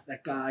yourself, yes,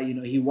 that guy,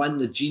 he won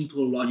the gene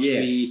pool lottery.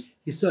 Yes.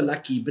 He's so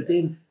lucky. But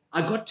then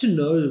I got to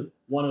know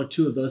one or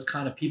two of those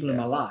kind of people in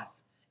my life,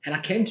 and I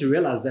came to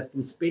realize that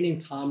from spending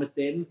time with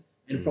them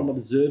and from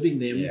observing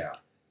them,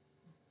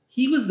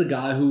 he was the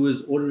guy who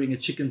was ordering a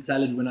chicken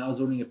salad when I was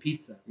ordering a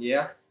pizza.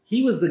 Yeah.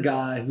 He was the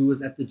guy who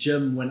was at the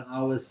gym when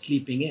I was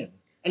sleeping in.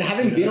 And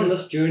having been on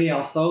this journey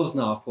ourselves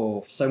now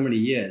for so many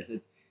years,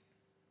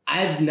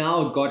 I've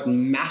now got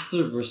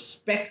massive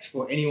respect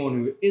for anyone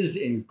who is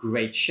in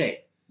great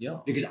shape. Yeah.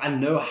 Because I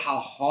know how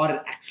hard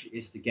it actually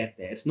is to get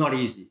there. It's not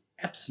easy.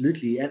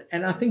 Absolutely.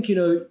 And I think,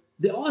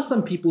 there are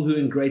some people who are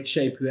in great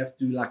shape who have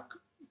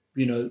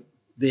to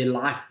their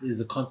life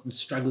is a constant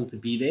struggle to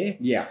be there.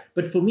 Yeah.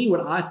 But for me,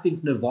 what I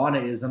think nirvana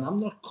is, and I'm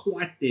not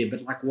quite there,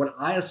 but like what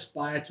I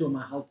aspire to on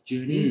my health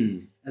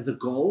journey as a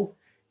goal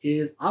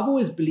is I've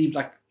always believed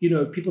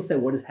people say,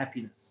 what is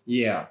happiness?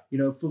 Yeah.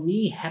 For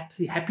me,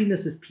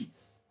 happiness is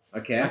peace.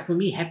 Okay. Like for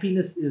me,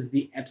 happiness is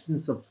the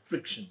absence of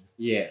friction.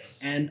 Yes.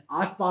 And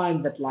I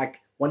find that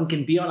one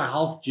can be on a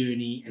health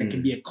journey and it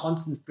can be a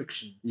constant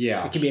friction.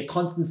 Yeah. It can be a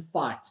constant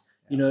fight.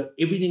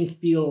 Everything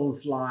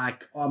feels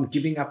like, I'm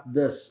giving up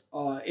this.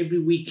 Every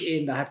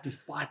weekend I have to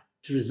fight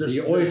to resist. So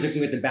you're always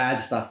looking at the bad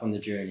stuff on the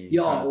journey.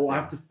 Yeah, or I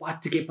have to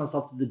fight to get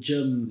myself to the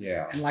gym.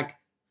 Yeah. And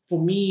for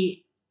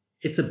me,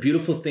 it's a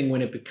beautiful thing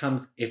when it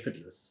becomes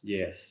effortless.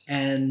 Yes.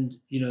 And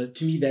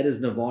to me, that is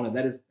nirvana.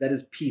 That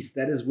is peace.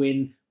 That is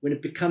when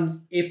it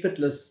becomes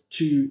effortless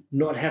to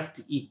not have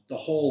to eat the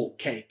whole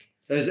cake.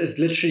 So it's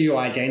literally your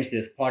identity.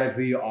 It's part of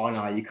who you are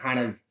now. You kind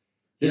of,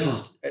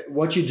 is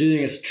what you're doing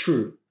is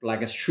true.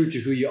 Like it's true to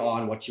who you are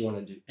and what you want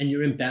to do. And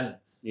you're in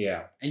balance.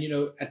 Yeah. And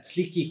at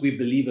Sleekgeek, we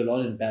believe a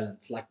lot in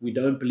balance. Like we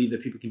don't believe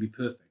that people can be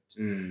perfect.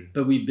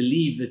 But we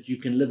believe that you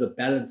can live a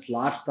balanced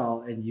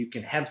lifestyle and you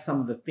can have some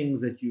of the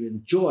things that you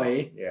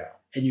enjoy. Yeah.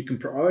 And you can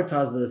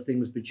prioritize those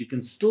things, but you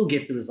can still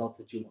get the results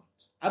that you want.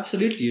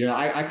 Absolutely.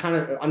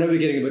 I know we're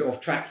getting a bit off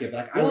track here,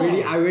 but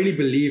I really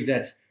believe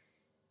that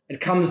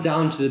it comes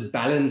down to the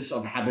balance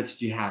of habits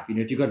that you have.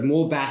 If you've got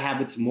more bad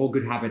habits, more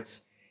good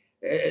habits,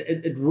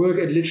 it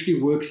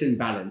literally works in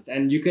balance.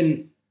 And you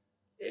can,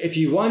 if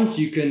you want,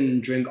 you can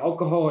drink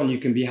alcohol and you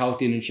can be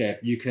healthy and in shape.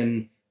 You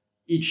can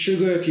eat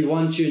sugar if you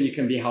want to, and you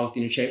can be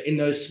healthy and in shape in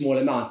those small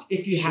amounts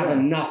if you have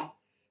enough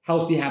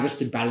healthy habits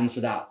to balance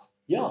it out.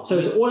 Yeah. So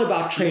it's all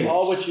about trade-offs. You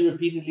are what you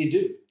repeatedly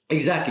do.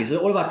 Exactly. So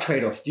it's all about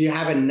trade-offs. Do you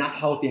have enough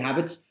healthy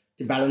habits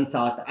to balance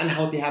out the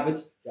unhealthy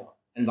habits? Yeah.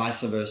 And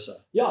vice versa.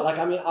 Yeah,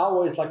 I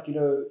always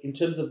in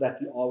terms of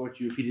that, you are what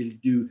you repeatedly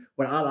do.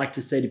 What I like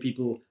to say to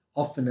people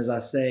often is I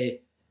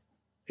say,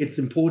 it's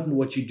important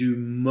what you do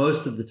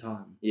most of the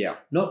time. Yeah.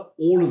 Not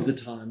all of the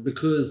time,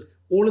 because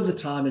all of the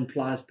time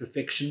implies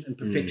perfection, and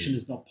perfection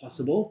is not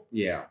possible.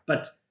 Yeah.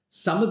 But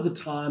some of the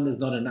time is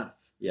not enough.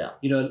 Yeah.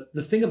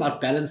 The thing about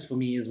balance for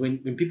me is when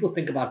people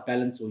think about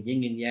balance or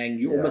yin and yang,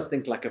 you almost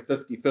think like a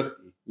 50-50.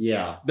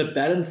 Yeah. But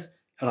balance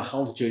on a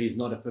health journey is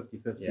not a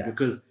 50-50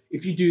 because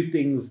if you do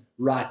things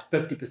right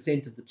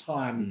 50% of the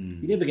time,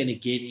 you're never going to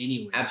get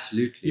anywhere.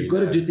 Absolutely. You've got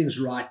to do things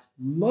right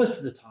most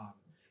of the time.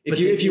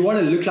 If you want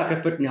to look like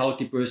a fit and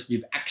healthy person,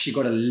 you've actually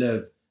got to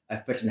live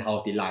a fit and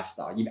healthy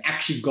lifestyle. You've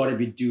actually got to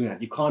be doing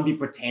that. You can't be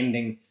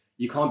pretending.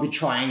 You can't be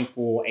trying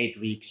for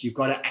 8 weeks. You've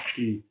got to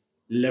actually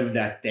live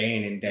that day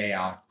in and day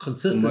out.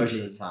 Consistently. Most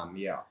of the time,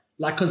 yeah.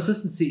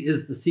 Consistency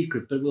is the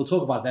secret, but we'll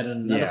talk about that in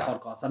another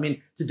podcast.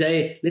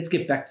 Today, let's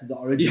get back to the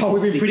origin. Yeah,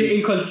 we've been pretty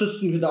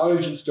inconsistent with the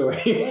origin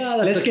story. Well,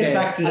 let's get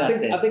back to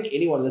that. I think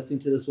anyone listening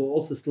to this will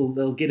also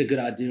they'll get a good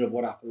idea of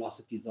what our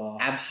philosophies are.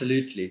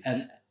 Absolutely.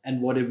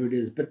 And whatever it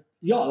is. But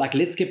yeah,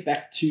 let's get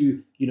back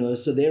to,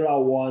 so there I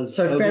was.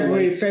 So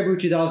February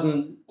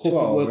 2012.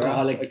 Corporate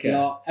workaholic. Right? Okay.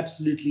 Yeah,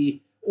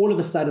 absolutely. All of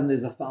a sudden,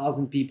 there's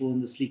 1,000 people in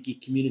the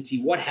Sleekgeek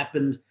community. What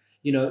happened?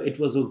 It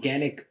was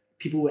organic.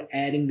 People were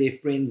adding their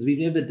friends. We've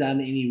never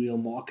done any real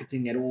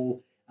marketing at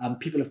all.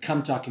 People have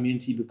come to our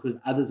community because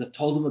others have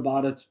told them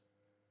about it.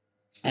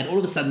 And all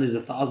of a sudden, there's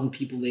 1,000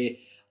 people there.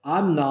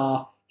 I'm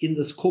now in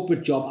this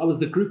corporate job. I was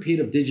the group head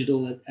of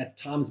digital at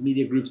Times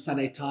Media Group,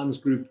 Sunday Times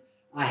Group.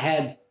 I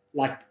had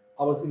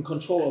I was in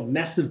control of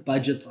massive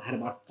budgets. I had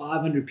about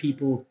 500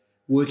 people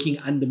working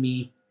under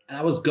me. And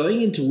I was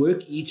going into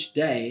work each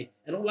day,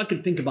 and all I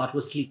could think about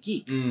was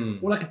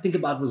Sleekgeek. All I could think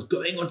about was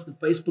going onto the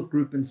Facebook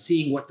group and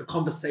seeing what the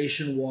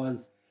conversation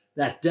was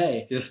that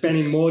day. You're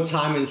spending more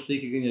time in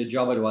Sleekgeek than your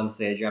job at one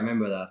stage. I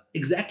remember that.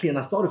 Exactly. And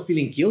I started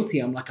feeling guilty.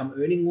 I'm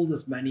earning all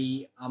this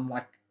money.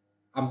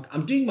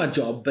 I'm doing my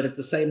job, but at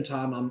the same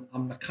time,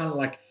 I'm kind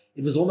of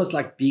it was almost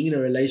like being in a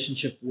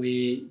relationship where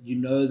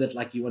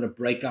that you want to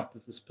break up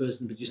with this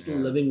person, but you're still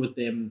living with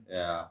them.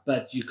 Yeah.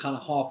 But you kind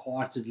of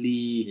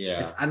half-heartedly,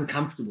 it's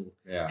uncomfortable.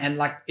 Yeah.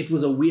 And it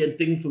was a weird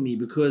thing for me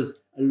because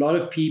a lot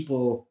of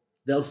people,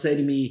 they'll say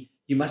to me,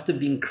 you must have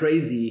been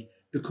crazy,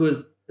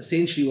 because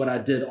essentially what I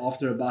did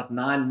after about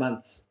 9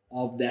 months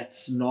of that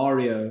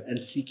scenario and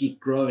Sleekgeek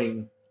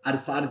growing, I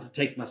decided to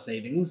take my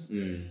savings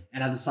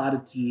and I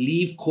decided to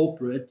leave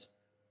corporate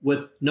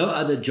with no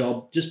other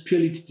job, just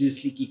purely to do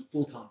Sleekgeek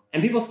full-time.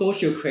 And people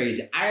thought you were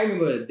crazy. I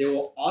remember there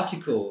were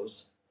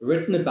articles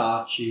written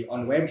about you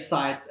on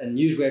websites and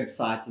news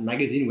websites and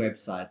magazine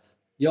websites.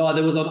 Yeah,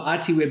 there was on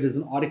IT Web, there's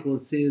an article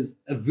that says,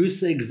 a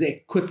Vusa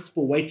exec quits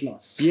for weight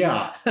loss.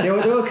 Yeah, there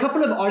were a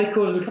couple of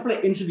articles, a couple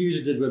of interviews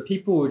you did where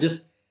people were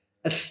just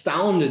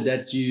astounded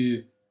that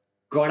you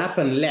got up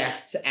and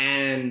left.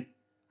 And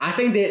I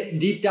think that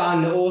deep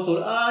down they all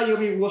thought,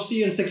 we'll see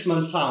you in 6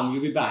 months' time,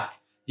 you'll be back.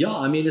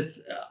 Yeah, it's...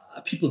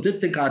 people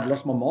did think I'd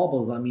lost my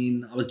marbles. I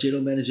mean, I was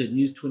general manager at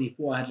News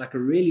 24. I had like a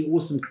really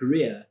awesome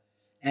career.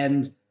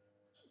 And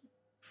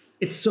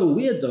it's so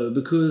weird though,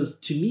 because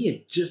to me,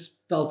 it just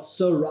felt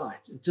so right.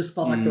 It just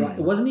felt like the right.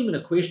 It wasn't even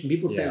a question.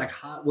 People say like,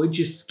 weren't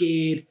you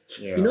scared?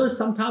 Yeah. You know,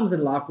 sometimes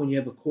in life when you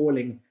have a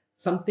calling,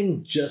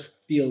 something just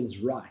feels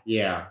right.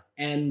 Yeah.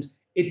 And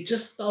it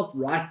just felt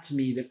right to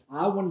me that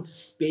I wanted to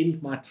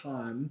spend my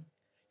time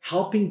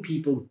helping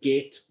people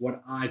get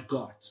what I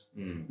got.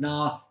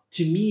 Now,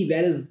 to me,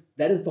 that is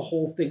the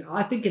whole thing.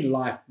 I think in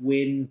life,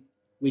 when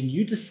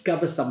you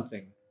discover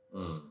something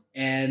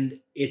and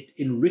it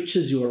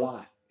enriches your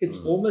life, it's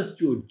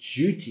almost your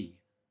duty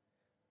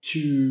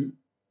to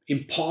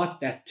impart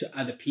that to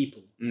other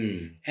people.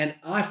 And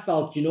I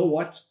felt, you know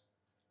what?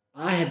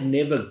 I had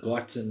never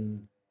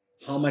gotten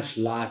how much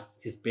life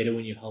is better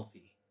when you're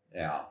healthy.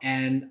 Yeah.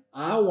 And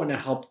I want to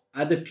help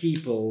other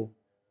people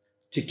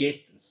to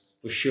get this.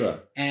 For sure.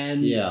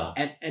 And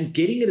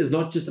getting it is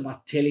not just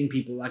about telling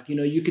people, like, you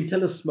know, you can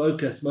tell a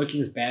smoker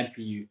smoking is bad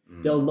for you.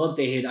 They'll nod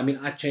their head. I mean,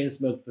 I chain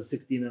smoked for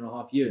 16 and a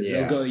half years.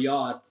 They'll go,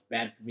 yeah, it's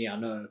bad for me, I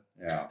know.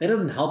 Yeah. That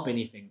doesn't help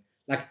anything.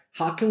 Like,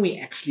 how can we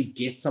actually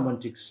get someone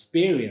to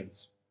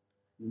experience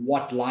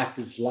what life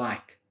is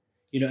like?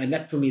 You know, and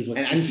that for me is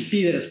what's and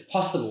see that it's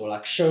possible.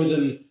 Like, show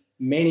them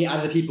many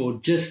other people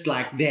just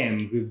like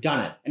them who've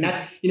done it. And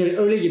that, you know,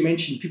 earlier you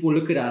mentioned people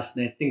look at us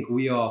and they think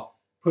we are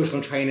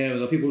personal trainers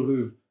or people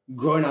who've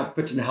grown up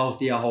fit and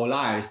healthy our whole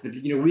lives. But,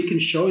 you know, we can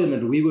show them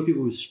that we were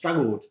people who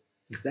struggled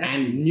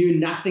and knew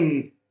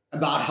nothing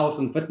about health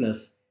and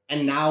fitness.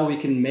 And now we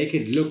can make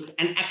it look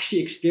and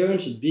actually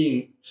experience it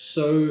being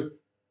so,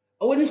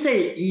 I wouldn't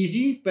say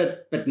easy,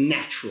 but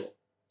natural,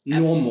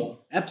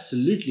 normal.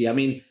 Absolutely. I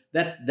mean,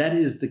 that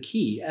is the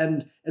key.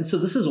 And so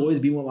this has always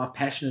been what my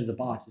passion is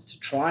about, is to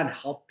try and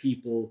help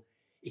people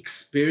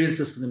experience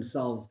this for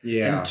themselves.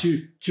 Yeah.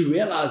 And to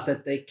realize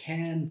that they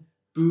can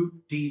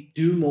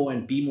do more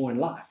and be more in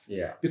life.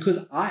 Yeah. Because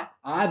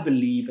I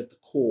believe at the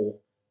core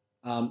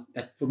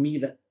that for me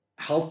that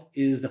health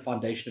is the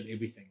foundation of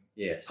everything.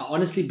 Yes. I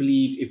honestly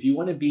believe if you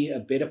want to be a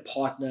better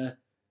partner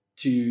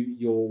to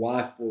your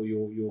wife or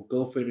your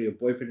girlfriend or your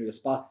boyfriend or your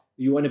spouse,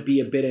 you want to be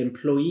a better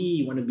employee,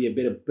 you want to be a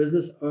better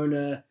business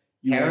owner,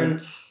 you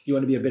want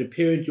to be a better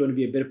parent, you want to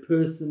be a better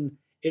person.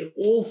 It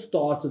all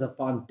starts with a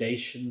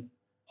foundation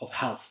of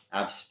health.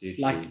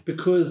 Absolutely. Like,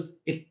 because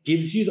it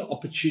gives you the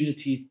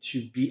opportunity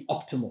to be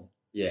optimal.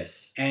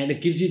 Yes. And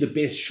it gives you the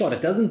best shot.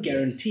 It doesn't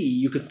guarantee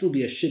you could still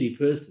be a shitty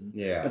person.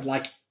 Yeah. But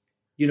like,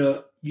 you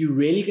know, you're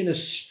really going to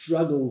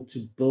struggle to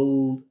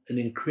build an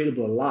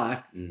incredible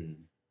life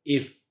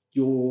if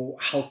your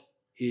health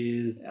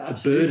is a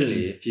burden.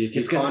 If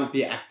you can't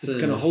be active, it's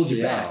going to hold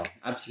you back.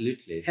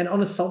 Absolutely. And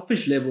on a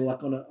selfish level,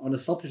 like on a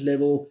selfish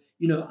level,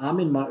 you know, I'm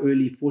in my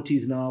early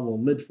 40s now, or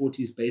mid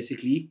 40s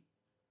basically,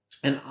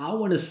 and I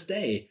want to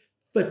stay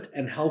fit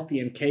and healthy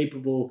and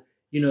capable.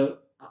 You know,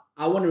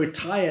 I want to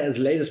retire as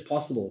late as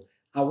possible.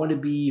 I want to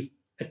be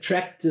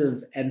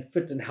attractive and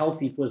fit and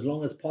healthy for as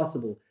long as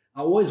possible.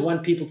 I always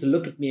want people to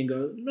look at me and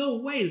go, no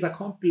ways, I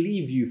can't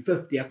believe you're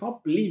 50. I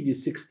can't believe you're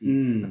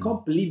 60. I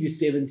can't believe you're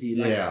 70.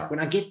 Like, when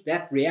I get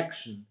that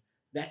reaction,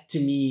 that to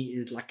me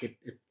is like,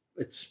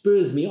 it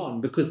spurs me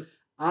on, because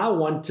I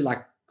want to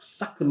like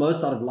suck the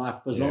most out of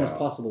life for as long as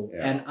possible.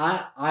 Yeah. And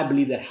I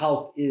believe that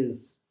health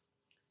is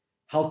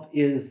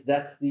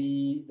that's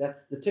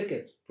the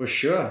ticket. For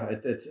sure.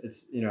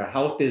 It's you know,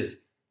 health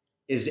is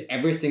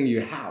everything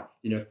you have.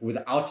 You know,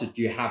 without it,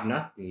 you have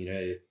nothing. You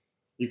know,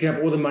 you can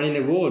have all the money in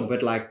the world,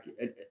 but like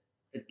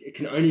it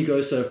can only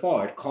go so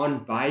far. It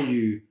can't buy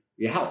you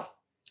your health.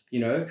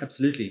 You know,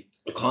 absolutely.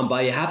 It can't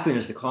buy you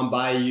happiness. It can't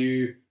buy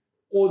you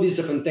all these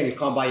different things. It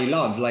can't buy you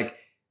love. Like,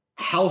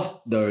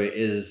 health though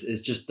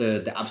is just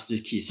the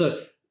absolute key.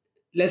 So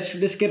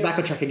let's get back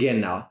on track again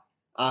now.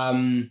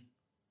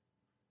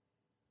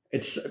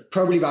 It's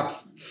probably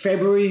about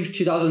February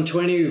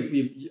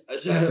 2020.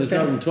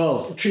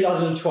 2012.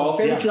 2012.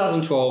 February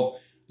 2012.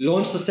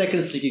 Launched the second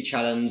Sleekgeek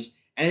challenge,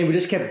 and we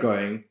just kept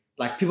going.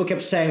 Like, people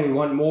kept saying we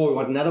want more, we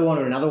want another one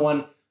or another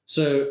one.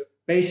 So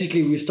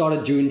basically, we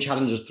started doing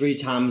challenges 3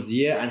 times a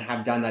year and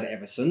have done that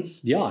ever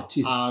since. Yeah.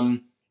 Geez.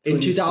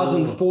 In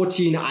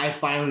 2014, I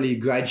finally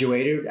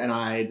graduated and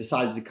I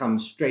decided to come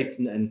straight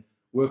and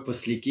work for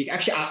Sleekgeek.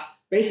 Actually,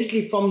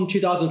 basically from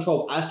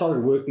 2012, I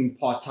started working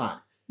part-time.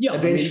 Yeah,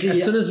 eventually,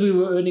 as soon as we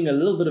were earning a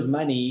little bit of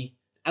money,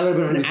 I would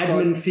have an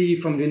admin fee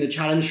from doing the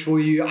challenge for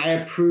you. I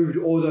approved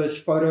all those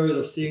photos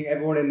of seeing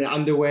everyone in their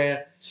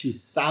underwear.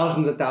 Jeez.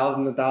 Thousands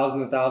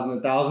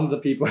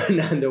of people in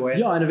underwear.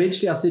 Yeah, and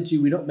eventually I said to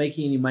you, we're not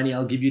making any money.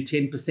 I'll give you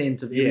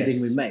 10% of everything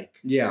we make.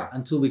 Yeah.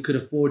 Until we could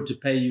afford to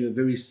pay you a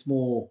very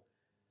small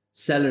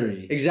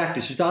salary.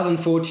 Exactly. So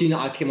 2014,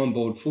 I came on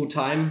board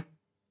full-time.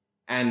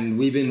 And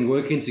we've been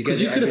working together.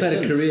 Because you could have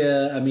had a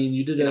career. I mean,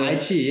 you did in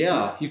IT,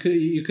 yeah. You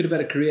could have had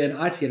a career in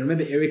IT. And I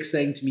remember Eric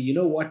saying to me, you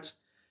know what?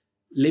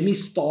 Let me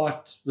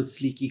start with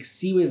Sleekgeek,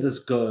 see where this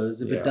goes.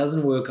 If it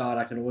doesn't work out,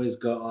 I can always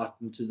go out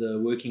into the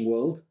working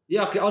world.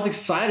 Yeah, I was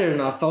excited,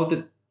 and I felt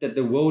that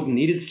the world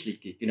needed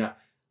Sleekgeek. You know,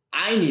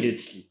 I needed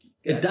Sleekgeek.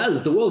 It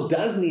does. The world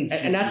does need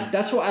Sleekgeek. And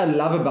that's what I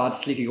love about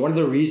Sleekgeek. One of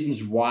the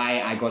reasons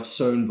why I got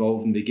so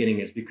involved in the beginning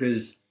is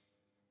because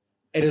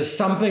it is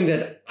something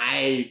that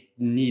I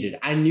needed.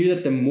 I knew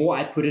that the more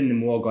I put in, the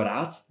more I got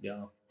out.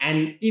 Yeah.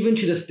 And even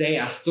to this day,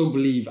 I still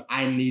believe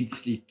I need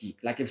Sleekgeek.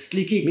 Like if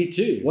Sleekgeek Me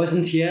too.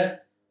 wasn't here,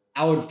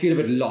 I would feel a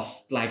bit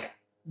lost. Like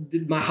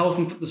my health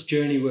and fitness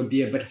journey would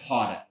be a bit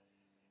harder.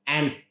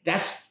 And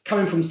that's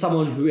coming from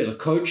someone who is a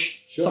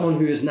coach, someone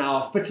who is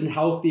now fit and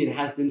healthy and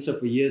has been so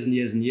for years and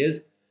years and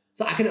years.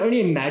 So I can only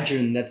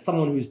imagine that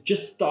someone who's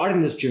just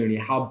starting this journey,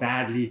 how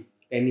badly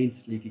they need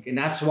Sleekgeek. And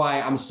that's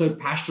why I'm so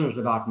passionate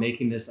about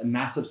making this a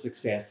massive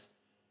success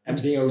and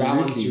being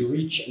around to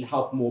reach and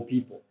help more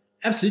people.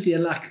 Absolutely.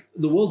 And like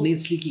the world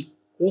needs Sleekgeek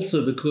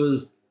also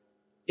because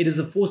it is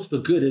a force for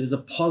good. It is a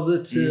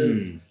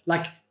positive,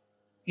 like,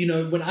 you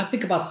know, when I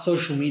think about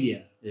social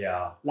media,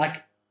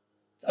 like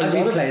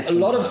a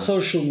lot of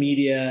social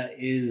media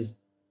is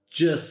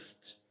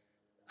just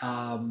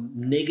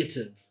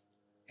negative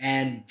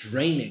and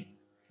draining.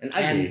 And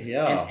ugly,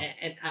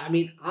 and I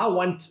mean, I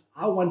want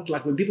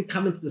like when people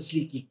come into the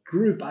Sleekgeek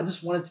group, I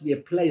just want it to be a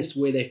place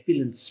where they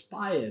feel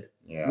inspired,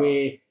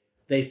 where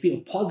they feel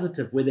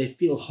positive, where they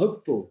feel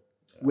hopeful,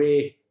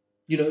 where,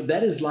 you know,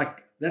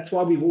 that's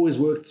why we've always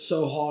worked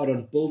so hard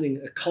on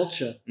building a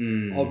culture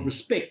of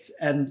respect.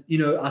 And, you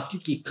know, our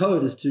Sleekgeek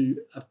code is to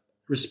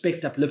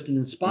respect, uplift, and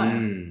inspire.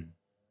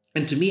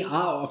 And to me,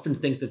 I often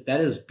think that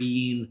has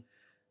been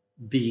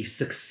the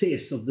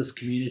success of this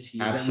community.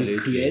 Absolutely.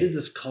 That we've created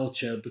this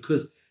culture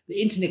because the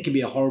internet can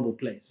be a horrible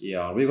place.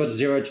 Yeah, we've got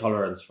zero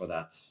tolerance for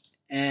that.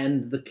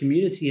 And the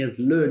community has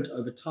learned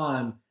over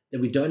time that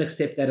we don't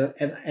accept that.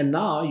 And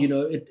now, you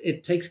know,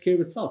 it takes care of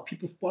itself.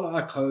 People follow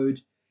our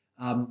code.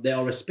 They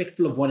are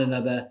respectful of one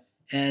another.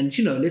 And,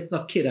 you know, let's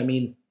not kid. I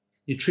mean,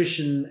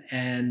 nutrition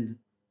and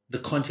the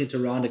content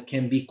around it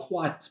can be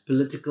quite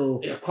political.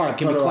 Yeah, it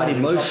can be quite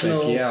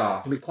emotional. Topic,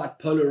 it can be quite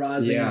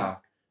polarizing. Yeah.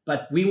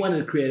 But we wanted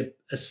to create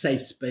a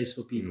safe space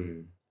for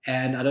people.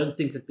 And I don't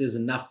think that there's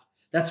enough.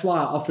 That's why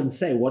I often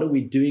say, what are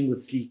we doing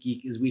with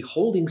Sleekgeek is we're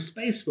holding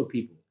space for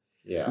people.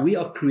 Yeah. We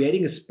are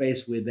creating a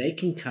space where they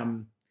can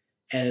come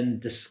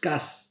and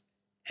discuss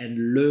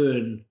and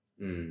learn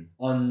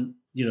on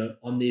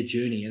their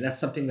journey. And that's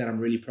something that I'm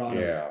really proud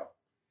of. Yeah.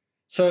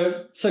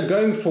 So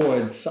going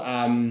forwards,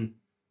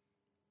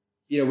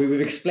 you know, we've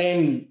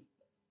explained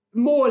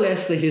more or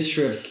less the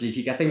history of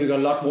Sleekgeek. I think we've got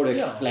a lot more to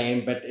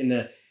explain, but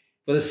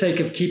for the sake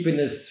of keeping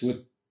this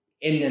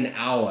within an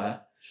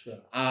hour,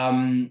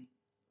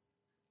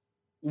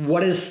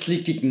 what is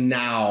Sleekgeek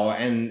now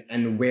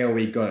and where are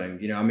we going?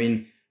 You know, I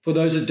mean, for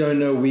those that don't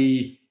know,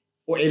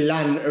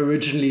 Elan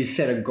originally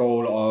set a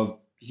goal of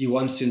he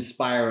wants to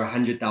inspire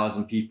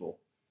 100,000 people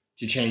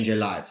to change their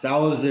lives. That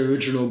was the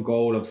original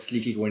goal of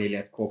Sleekgeek when he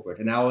left corporate.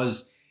 And that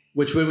was...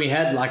 Which when we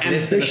had like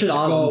less than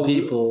 1,000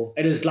 people,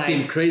 it is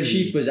like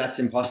crazy. Cheap as that's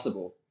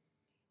impossible.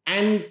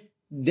 And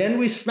then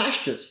we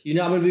smashed it. You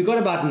know, I mean, we've got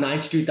about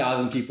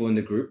 92,000 people in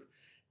the group,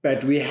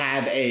 but we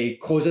have a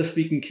Xhosa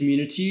speaking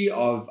community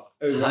of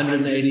over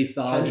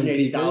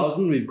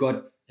 180,000. We've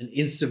got an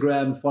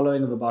Instagram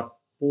following of about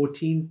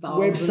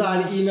 14,000.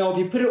 Website, email. If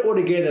you put it all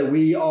together,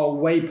 we are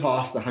way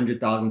past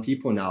 100,000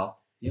 people now.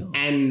 Yeah.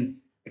 And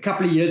a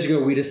couple of years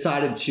ago, we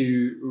decided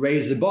to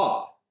raise the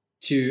bar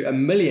to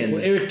 1 million.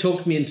 Well, Eric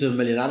talked me into 1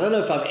 million. I don't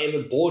know if I've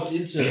ever bought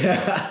into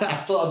it. I'm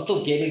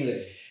still getting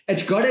there.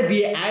 It's got to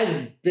be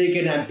as big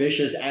and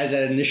ambitious as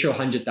that initial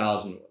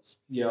 100,000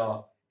 was.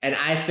 Yeah. And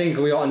I think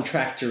we're on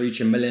track to reach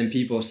 1 million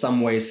people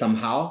some way,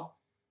 somehow.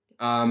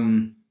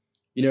 You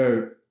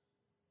know,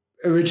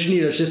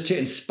 originally it was just to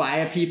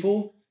inspire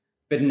people,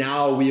 but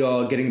now we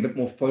are getting a bit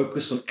more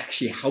focused on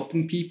actually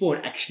helping people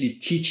and actually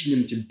teaching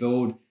them to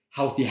build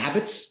healthy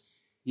habits.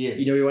 Yes.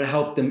 You know, we want to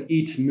help them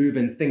eat, move,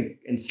 and think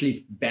and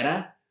sleep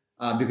better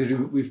because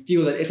we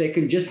feel that if they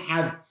can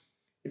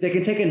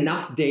take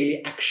enough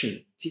daily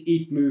action to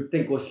eat, move,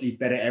 think, or sleep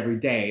better every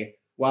day,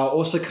 while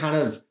also kind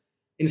of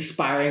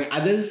inspiring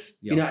others,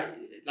 you know,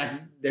 like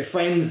their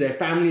friends, their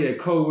family, their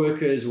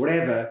co-workers,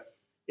 whatever,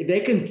 if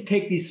they can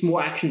take these small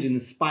actions and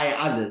inspire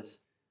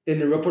others, then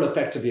the ripple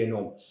effect will be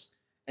enormous.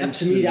 And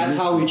Absolutely. To me, that's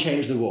how we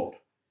change the world.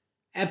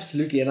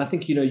 Absolutely. And I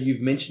think, you know,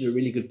 you've mentioned a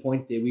really good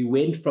point there. We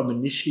went from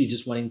initially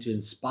just wanting to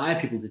inspire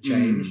people to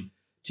change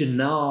to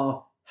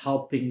now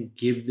helping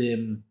give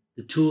them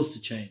the tools to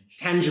change.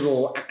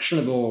 Tangible,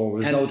 actionable,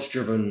 results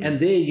driven. And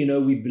there, you know,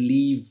 we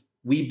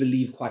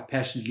believe quite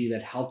passionately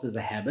that health is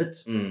a habit.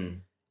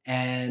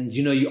 And,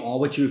 you know, you are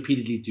what you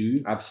repeatedly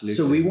do. Absolutely.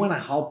 So we want to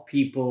help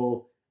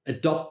people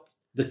adopt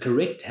the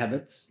correct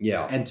habits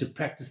and to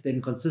practice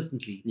them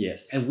consistently.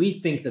 Yes. And we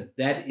think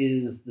that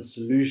is the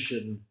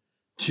solution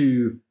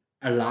to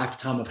a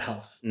lifetime of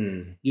health.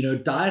 You know,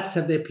 diets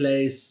have their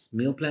place,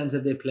 meal plans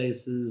have their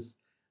places,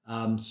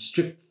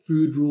 strict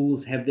food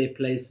rules have their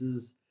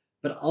places,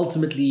 but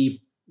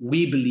ultimately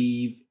we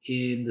believe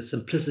in the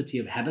simplicity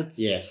of habits.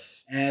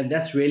 Yes. And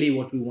that's really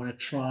what we want to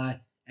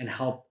try and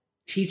help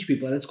teach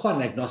people. And it's quite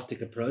an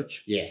agnostic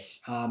approach. Yes.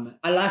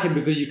 I like it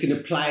because you can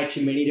apply it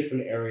to many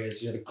different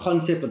areas. You know, the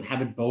concept of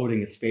habit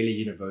building is fairly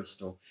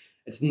universal.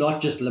 It's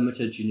not just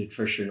limited to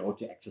nutrition or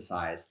to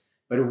exercise,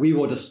 but we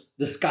will just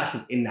discuss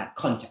it in that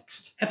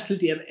context.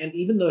 Absolutely. And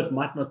even though it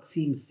might not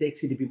seem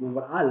sexy to people,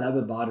 what I love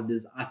about it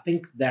is I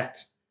think that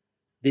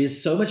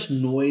there's so much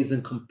noise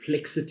and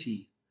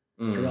complexity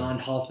around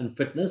health and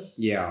fitness.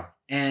 Yeah.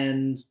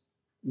 And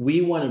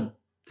we want to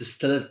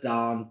distill it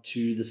down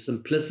to the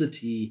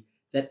simplicity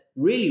that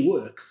really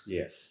works.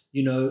 Yes.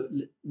 You know,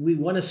 we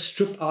want to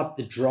strip out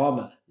the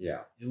drama. Yeah.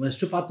 We want to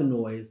strip out the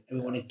noise, and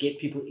we want to get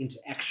people into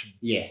action.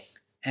 Yes.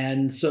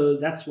 And so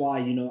that's why,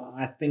 you know,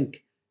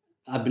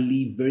 I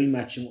believe very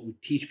much in what we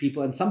teach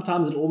people. And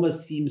sometimes it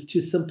almost seems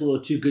too simple or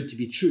too good to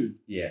be true.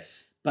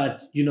 Yes.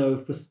 But, you know,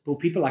 for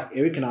people like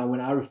Eric and I,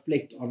 when I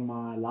reflect on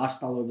my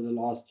lifestyle over the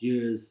last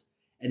years,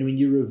 and when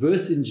you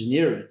reverse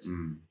engineer it,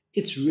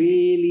 it's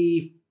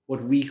really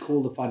what we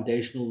call the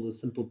foundational, the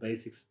simple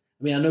basics.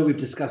 I mean, I know we've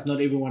discussed not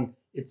everyone,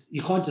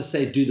 you can't just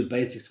say do the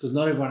basics because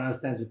not everyone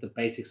understands what the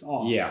basics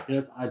are. Yeah. You know,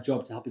 it's our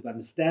job to help people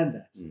understand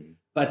that.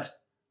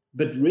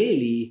 But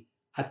really,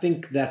 I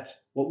think that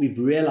what we've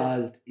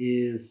realized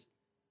is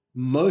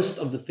most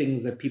of the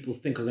things that people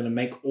think are going to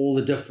make all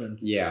the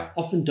difference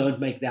often don't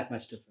make that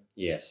much difference.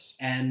 Yes.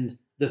 And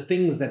the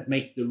things that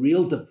make the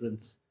real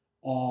difference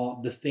are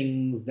the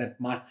things that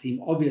might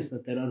seem obvious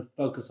that they don't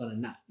focus on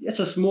enough. It's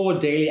a small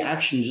daily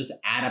action just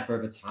add up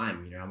over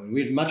time. You know, I mean,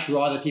 we'd much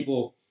rather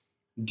people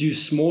do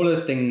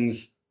smaller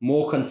things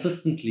more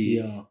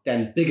consistently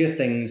than bigger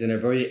things in a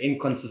very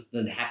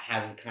inconsistent,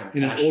 haphazard kind of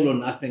in fashion. an all or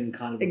nothing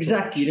kind of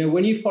Exactly. approach. You know,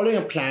 when you're following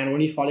a plan,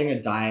 when you're following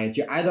a diet,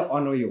 you're either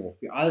on or you're off.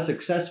 You're either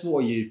successful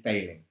or you're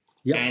failing.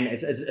 Yep. And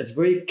it's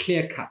very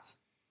clear cut.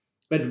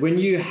 But when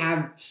you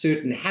have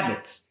certain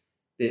habits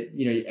that,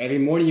 you know, every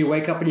morning you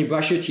wake up and you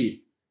brush your teeth.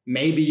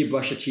 Maybe you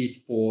brush your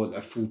teeth for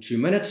a full 2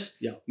 minutes.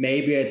 Yeah.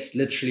 Maybe it's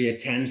literally a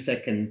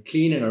 10-second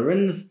clean and a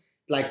rinse.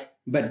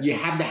 But you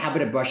have the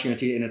habit of brushing your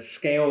teeth and it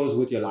scales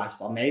with your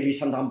lifestyle. Maybe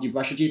sometimes you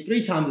brush your teeth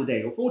 3 times a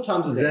day or 4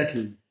 times a day.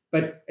 Exactly.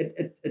 But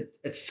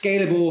it's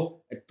scalable.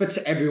 It fits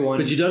everyone.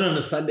 But you don't on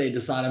a Sunday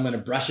decide I'm going to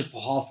brush it for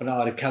half an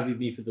hour to cover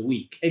me for the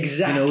week.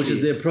 Exactly. You know, which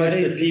is the approach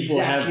that people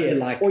have to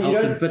like. Or you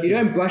health and fitness. you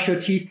don't brush your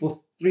teeth for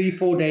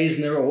 3-4 days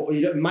in a row. Or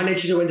you don't Monday,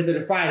 Tuesday, Wednesday,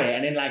 to Friday,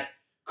 and then like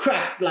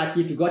crap, like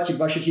you forgot to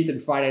brush your teeth on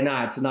Friday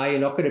night, so now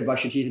you're not going to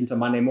brush your teeth until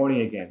Monday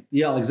morning again.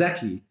 Yeah,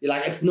 exactly. You're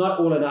like, it's not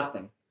all or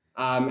nothing.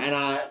 And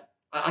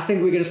I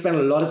think we're going to spend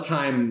a lot of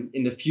time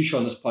in the future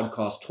on this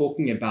podcast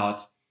talking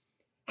about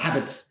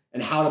habits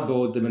and how to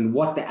build them and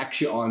what they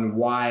actually are and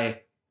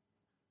why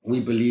we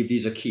believe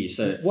these are key.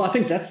 So, well, I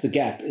think that's the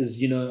gap is,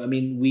 you know, I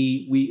mean,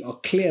 we are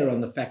clear on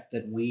the fact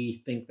that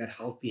we think that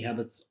healthy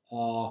habits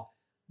are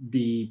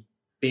the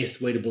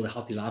best way to build a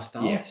healthy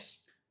lifestyle. yes.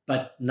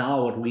 But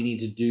now what we need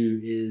to do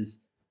is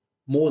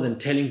more than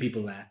telling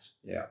people that.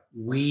 Yeah.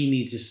 We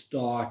need to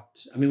start.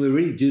 I mean, we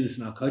already do this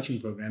in our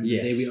coaching program.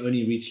 Yes. Today we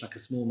only reach like a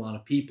small amount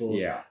of people.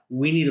 Yeah.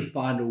 We need to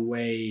find a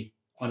way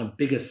on a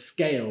bigger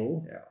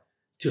scale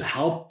to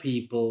help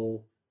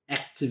people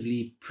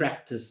actively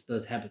practice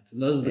those habits.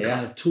 And those are the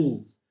kind of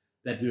tools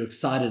that we're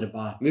excited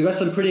about. We've got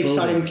some pretty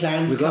exciting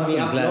plans coming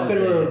up. I'm not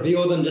going to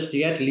reveal them just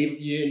yet, leave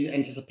you in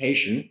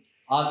anticipation.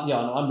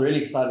 I'm really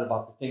excited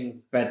about the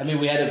things. But, I mean,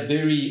 we had a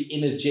very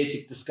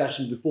energetic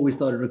discussion before we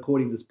started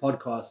recording this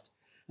podcast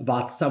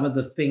about some of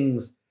the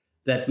things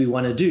that we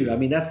want to do. I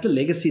mean, that's the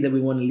legacy that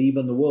we want to leave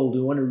on the world.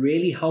 We want to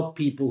really help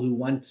people who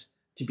want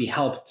to be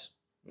helped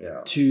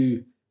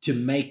to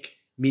make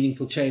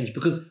meaningful change,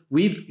 because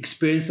we've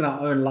experienced in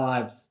our own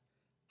lives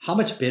how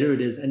much better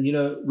it is. And, you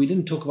know, we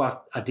didn't talk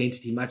about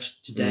identity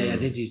much today,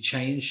 identity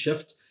change,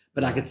 shift,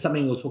 but like it's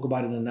something we'll talk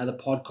about in another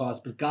podcast.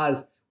 But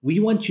guys, we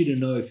want you to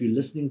know, if you're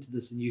listening to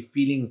this and you're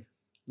feeling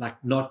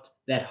like not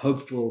that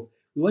hopeful,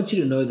 we want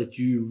you to know that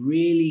you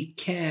really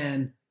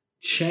can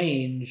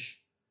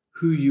change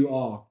who you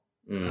are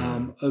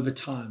over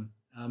time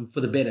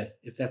for the better,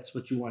 if that's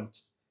what you want.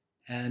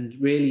 And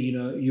really, you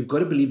know, you've got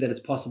to believe that it's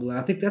possible. And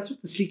I think that's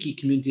what the Sleekgeek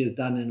community has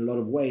done in a lot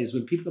of ways.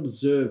 When people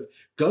observe,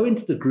 go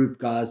into the group,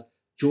 guys,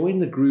 join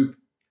the group,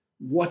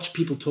 watch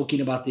people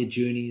talking about their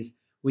journeys.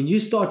 When you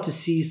start to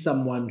see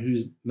someone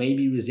who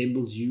maybe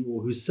resembles you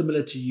or who's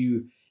similar to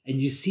you,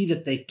 and you see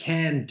that they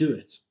can do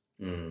it,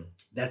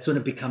 that's when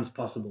it becomes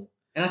possible.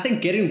 And I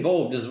think get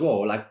involved as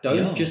well. Like,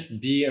 don't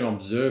just be an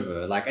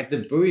observer. Like, at the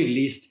very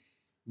least,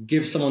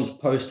 give someone's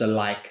post a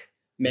like,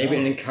 maybe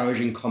an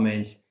encouraging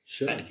comment.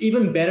 Sure. And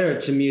even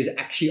better to me is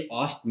actually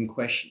ask them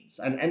questions.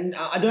 And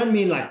I don't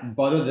mean like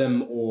bother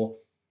them or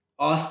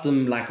ask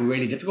them like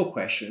really difficult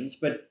questions,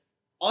 but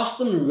ask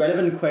them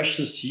relevant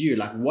questions to you.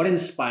 Like, what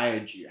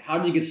inspired you? How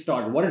did you get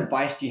started? What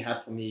advice do you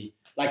have for me?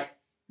 Like,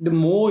 the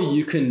more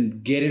you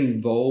can get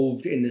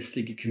involved in the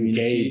Sleekgeek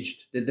community,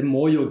 the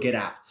more you'll get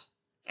out.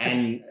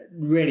 And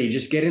really,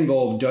 just get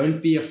involved.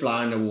 Don't be a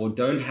fly on the wall.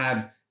 Don't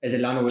have, as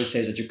Elan always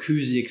says, a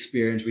jacuzzi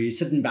experience where you're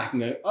sitting back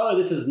and go, oh,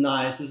 this is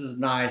nice,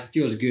 it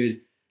feels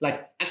good.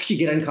 Like, actually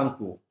get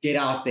uncomfortable. Get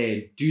out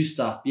there, do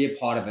stuff, be a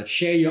part of it,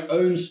 share your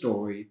own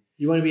story.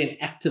 You want to be an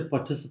active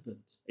participant.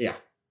 Yeah,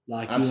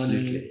 like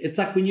absolutely. It's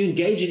like when you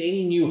engage in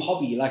any new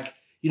hobby, like,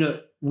 you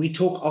know, we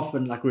talk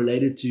often like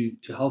related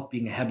to health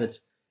being a habit,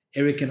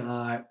 Eric and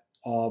I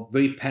are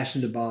very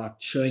passionate about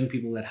showing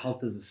people that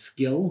health is a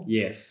skill.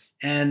 Yes.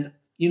 And,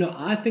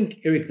 I think,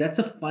 Eric, that's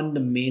a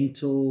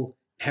fundamental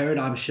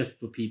paradigm shift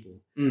for people.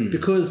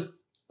 Because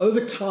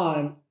over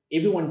time,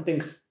 everyone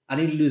thinks, I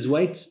need to lose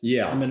weight.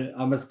 Yeah.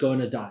 I must go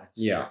on a diet.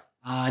 Yeah.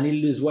 I need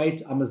to lose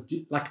weight. I must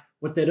do,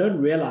 what they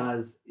don't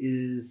realize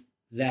is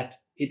that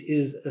it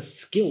is a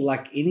skill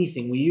like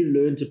anything. When you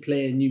learn to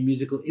play a new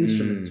musical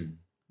instrument,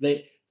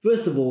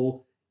 first of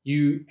all,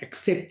 you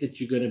accept that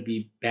you're going to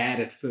be bad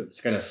at first.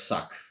 It's going to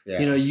suck. Yeah.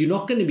 You're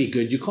not going to be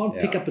good. You can't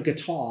pick up a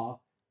guitar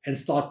and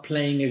start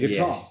playing a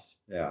guitar. Yes.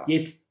 Yeah.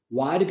 Yet,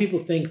 why do people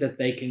think that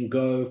they can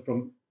go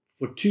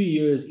for 2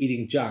 years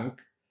eating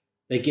junk?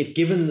 They get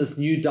given this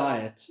new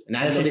diet. And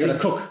now they're going to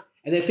cook.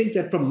 And they think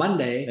that from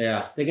Monday,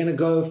 they're going to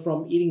go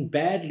from eating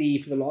badly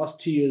for the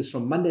last 2 years.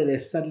 From Monday, they're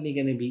suddenly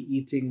going to be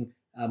eating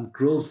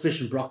grilled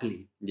fish and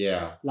broccoli.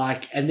 Yeah.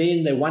 And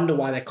then they wonder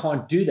why they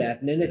can't do that.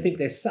 And then they think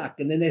they suck.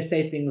 And then they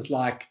say things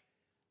like,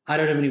 I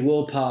don't have any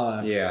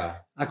willpower. Yeah.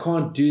 I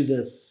can't do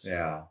this.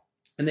 Yeah.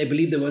 And they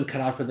believe they won't cut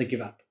out for they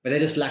give up. But they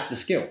just lack the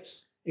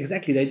skills.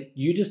 Exactly.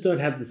 You just don't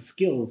have the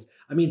skills.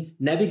 I mean,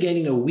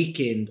 navigating a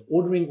weekend,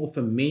 ordering off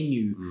a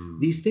menu,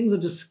 these things are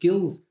just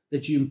skills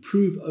that you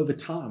improve over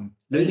time.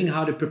 Learning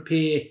how to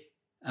prepare,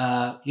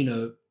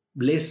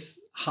 less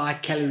high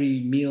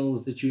calorie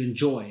meals that you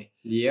enjoy.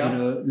 Yeah.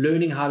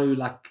 Learning how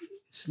to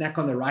snack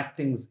on the right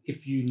things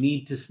if you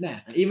need to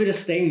snack. And even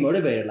just staying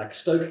motivated,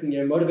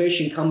 stoking,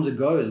 motivation comes and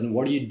goes. And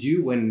what do you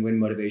do when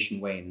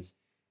motivation wanes?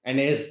 And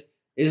there's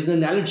an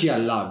analogy I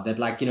love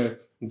that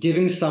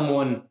giving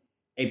someone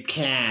a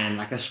plan,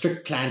 a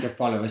strict plan to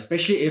follow,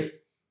 especially if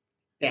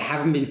they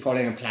haven't been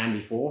following a plan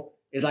before,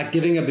 is like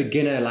giving a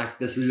beginner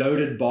this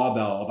loaded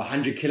barbell of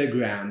 100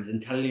 kilograms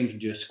and telling him to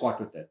do a squat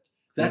with it.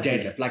 Exactly.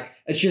 Deadlift.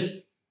 It's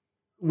just,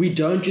 we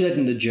don't do that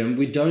in the gym.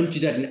 We don't do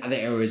that in other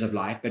areas of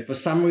life. But for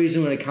some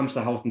reason, when it comes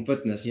to health and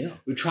fitness,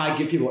 we try to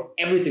give people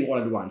everything all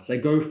at once. They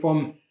go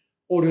from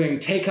ordering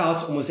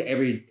takeouts almost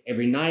every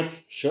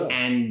night. Sure.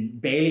 And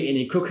barely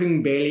any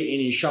cooking, barely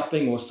any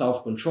shopping or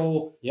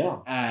self-control.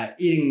 Yeah.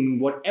 Eating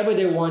whatever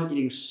they want,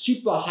 eating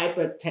super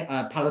hyper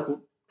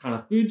palatable kind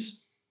of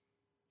foods,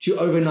 to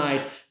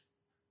overnight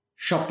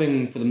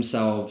shopping for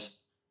themselves,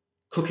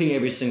 cooking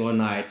every single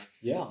night,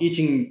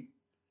 eating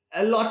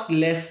a lot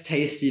less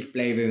tasty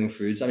flavoring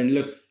foods. I mean,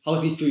 look,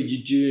 healthy food,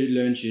 you do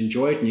learn to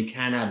enjoy it and you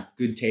can have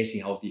good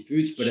tasting healthy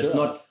foods, but it's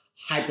not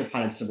hyper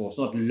palatable. It's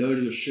not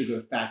loaded with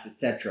sugar, fat,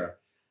 etc.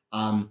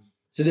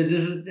 So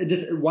it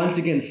just once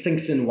again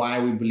sinks in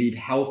why we believe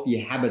healthy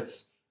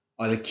habits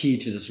are the key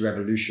to this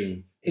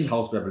revolution, this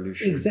health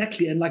revolution.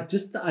 Exactly. And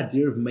just the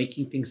idea of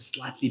making things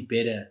slightly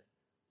better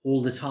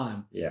all the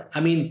time. Yeah. I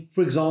mean,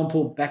 for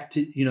example, back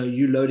to,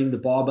 you loading the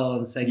barbell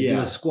and saying do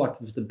a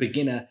squat with the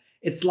beginner.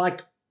 It's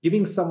like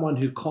giving someone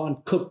who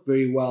can't cook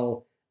very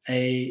well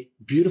a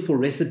beautiful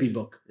recipe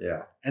book.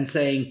 Yeah. And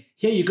saying,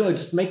 here you go,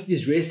 just make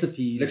these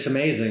recipes. Looks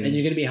amazing. And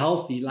you're going to be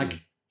healthy.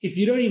 If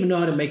you don't even know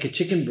how to make a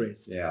chicken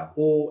breast,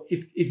 or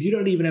if you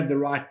don't even have the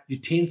right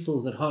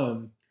utensils at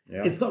home,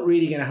 it's not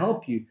really going to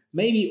help you.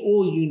 Maybe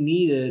all you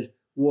needed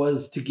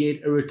was to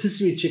get a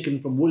rotisserie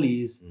chicken from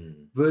Woolies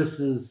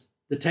versus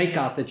the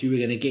takeout that you were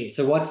going to get.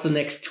 So what's the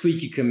next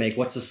tweak you can make?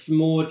 What's a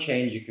small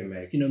change you can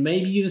make?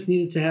 Maybe you just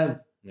needed to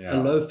have a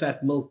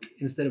low-fat milk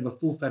instead of a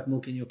full-fat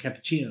milk in your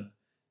cappuccino.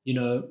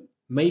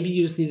 Maybe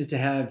you just needed to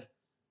have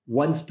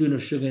 1 spoon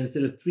of sugar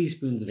instead of 3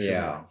 spoons of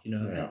sugar,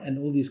 and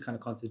all these kind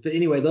of concepts. But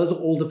anyway, those are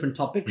all different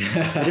topics,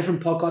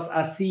 different podcasts.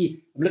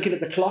 I'm looking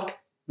at the clock.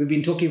 We've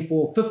been talking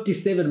for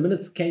 57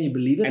 minutes. Can you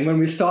believe it? And when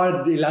we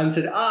started, Elan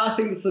said, I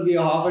think this will be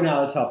a half an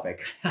hour topic.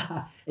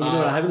 And you know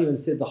what? I haven't even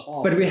said the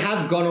half. But we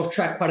have gone off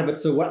track quite a bit.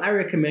 So what I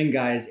recommend,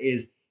 guys,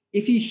 is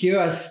if you hear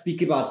us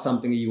speak about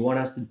something and you want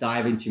us to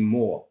dive into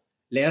more,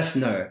 let us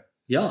know.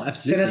 Yeah,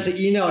 absolutely. Send us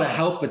an email to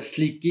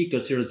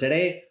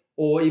help@sleekgeek.co.za,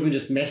 or even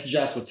just message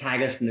us or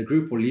tag us in the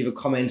group or leave a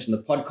comment on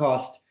the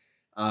podcast.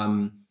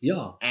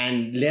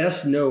 And let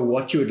us know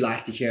what you would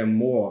like to hear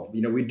more of.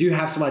 We do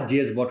have some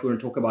ideas of what we want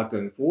to talk about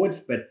going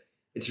forwards, but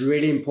it's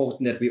really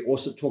important that we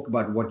also talk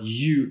about what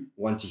you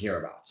want to hear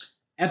about.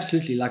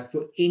 Absolutely.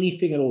 For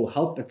anything at all,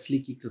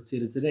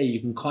 help@sleekgeek.co.za.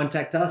 You can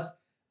contact us.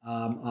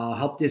 Our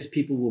help desk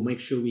people will make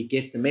sure we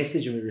get the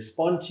message and we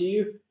respond to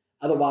you.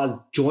 Otherwise,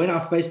 join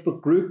our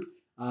Facebook group.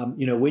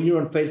 When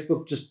you're on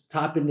Facebook, just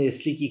type in there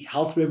Sleekgeek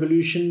Health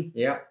Revolution.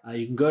 Yeah.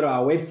 You can go to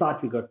our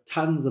website. We've got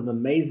tons of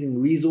amazing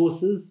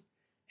resources.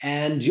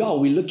 And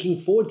we're looking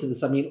forward to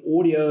this. I mean,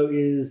 audio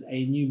is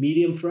a new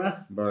medium for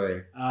us.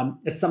 Very.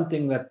 It's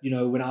something that,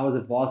 when I was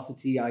at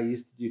varsity, I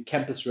used to do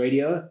campus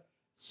radio.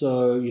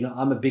 So,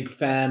 I'm a big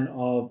fan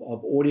of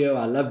audio.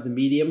 I love the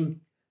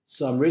medium.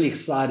 So I'm really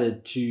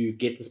excited to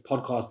get this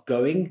podcast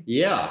going.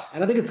 Yeah.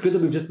 And I think it's good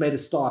that we've just made a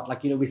start.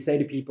 We say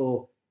to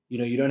people,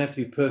 you don't have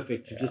to be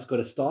perfect. You just got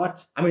to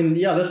start. I mean,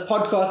 this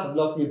podcast is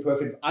not going to be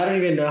perfect. I don't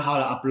even know how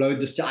to upload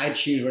this to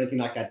iTunes or anything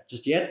like that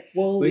just yet.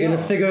 Well, we're going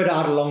to figure it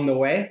out along the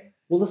way.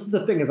 Well, this is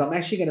the thing, is I'm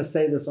actually going to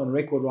say this on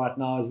record right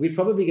now, is we're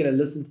probably going to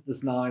listen to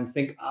this now and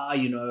think,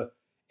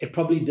 it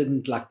probably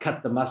didn't like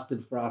cut the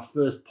mustard for our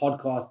first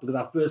podcast, because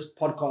our first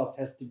podcast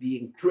has to be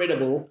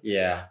incredible.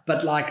 Yeah.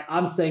 But like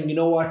I'm saying, you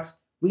know what?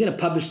 We're going to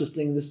publish this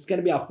thing. This is going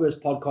to be our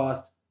first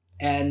podcast.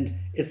 And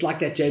it's like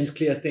that James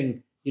Clear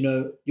thing. You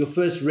know, your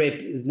first rep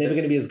is never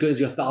going to be as good as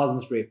your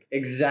 1000th rep.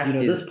 Exactly. You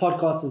know, this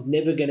podcast is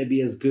never going to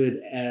be as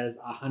good as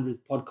our 100th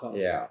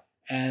podcast. Yeah.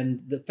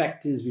 And the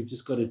fact is, we've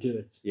just got to do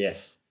it.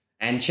 Yes.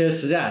 And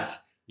cheers to that.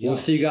 Yeah. We'll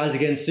see you guys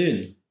again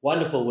soon.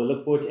 Wonderful. We'll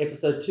look forward to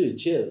episode 2.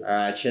 Cheers. All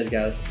right. Cheers,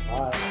 guys.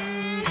 Bye.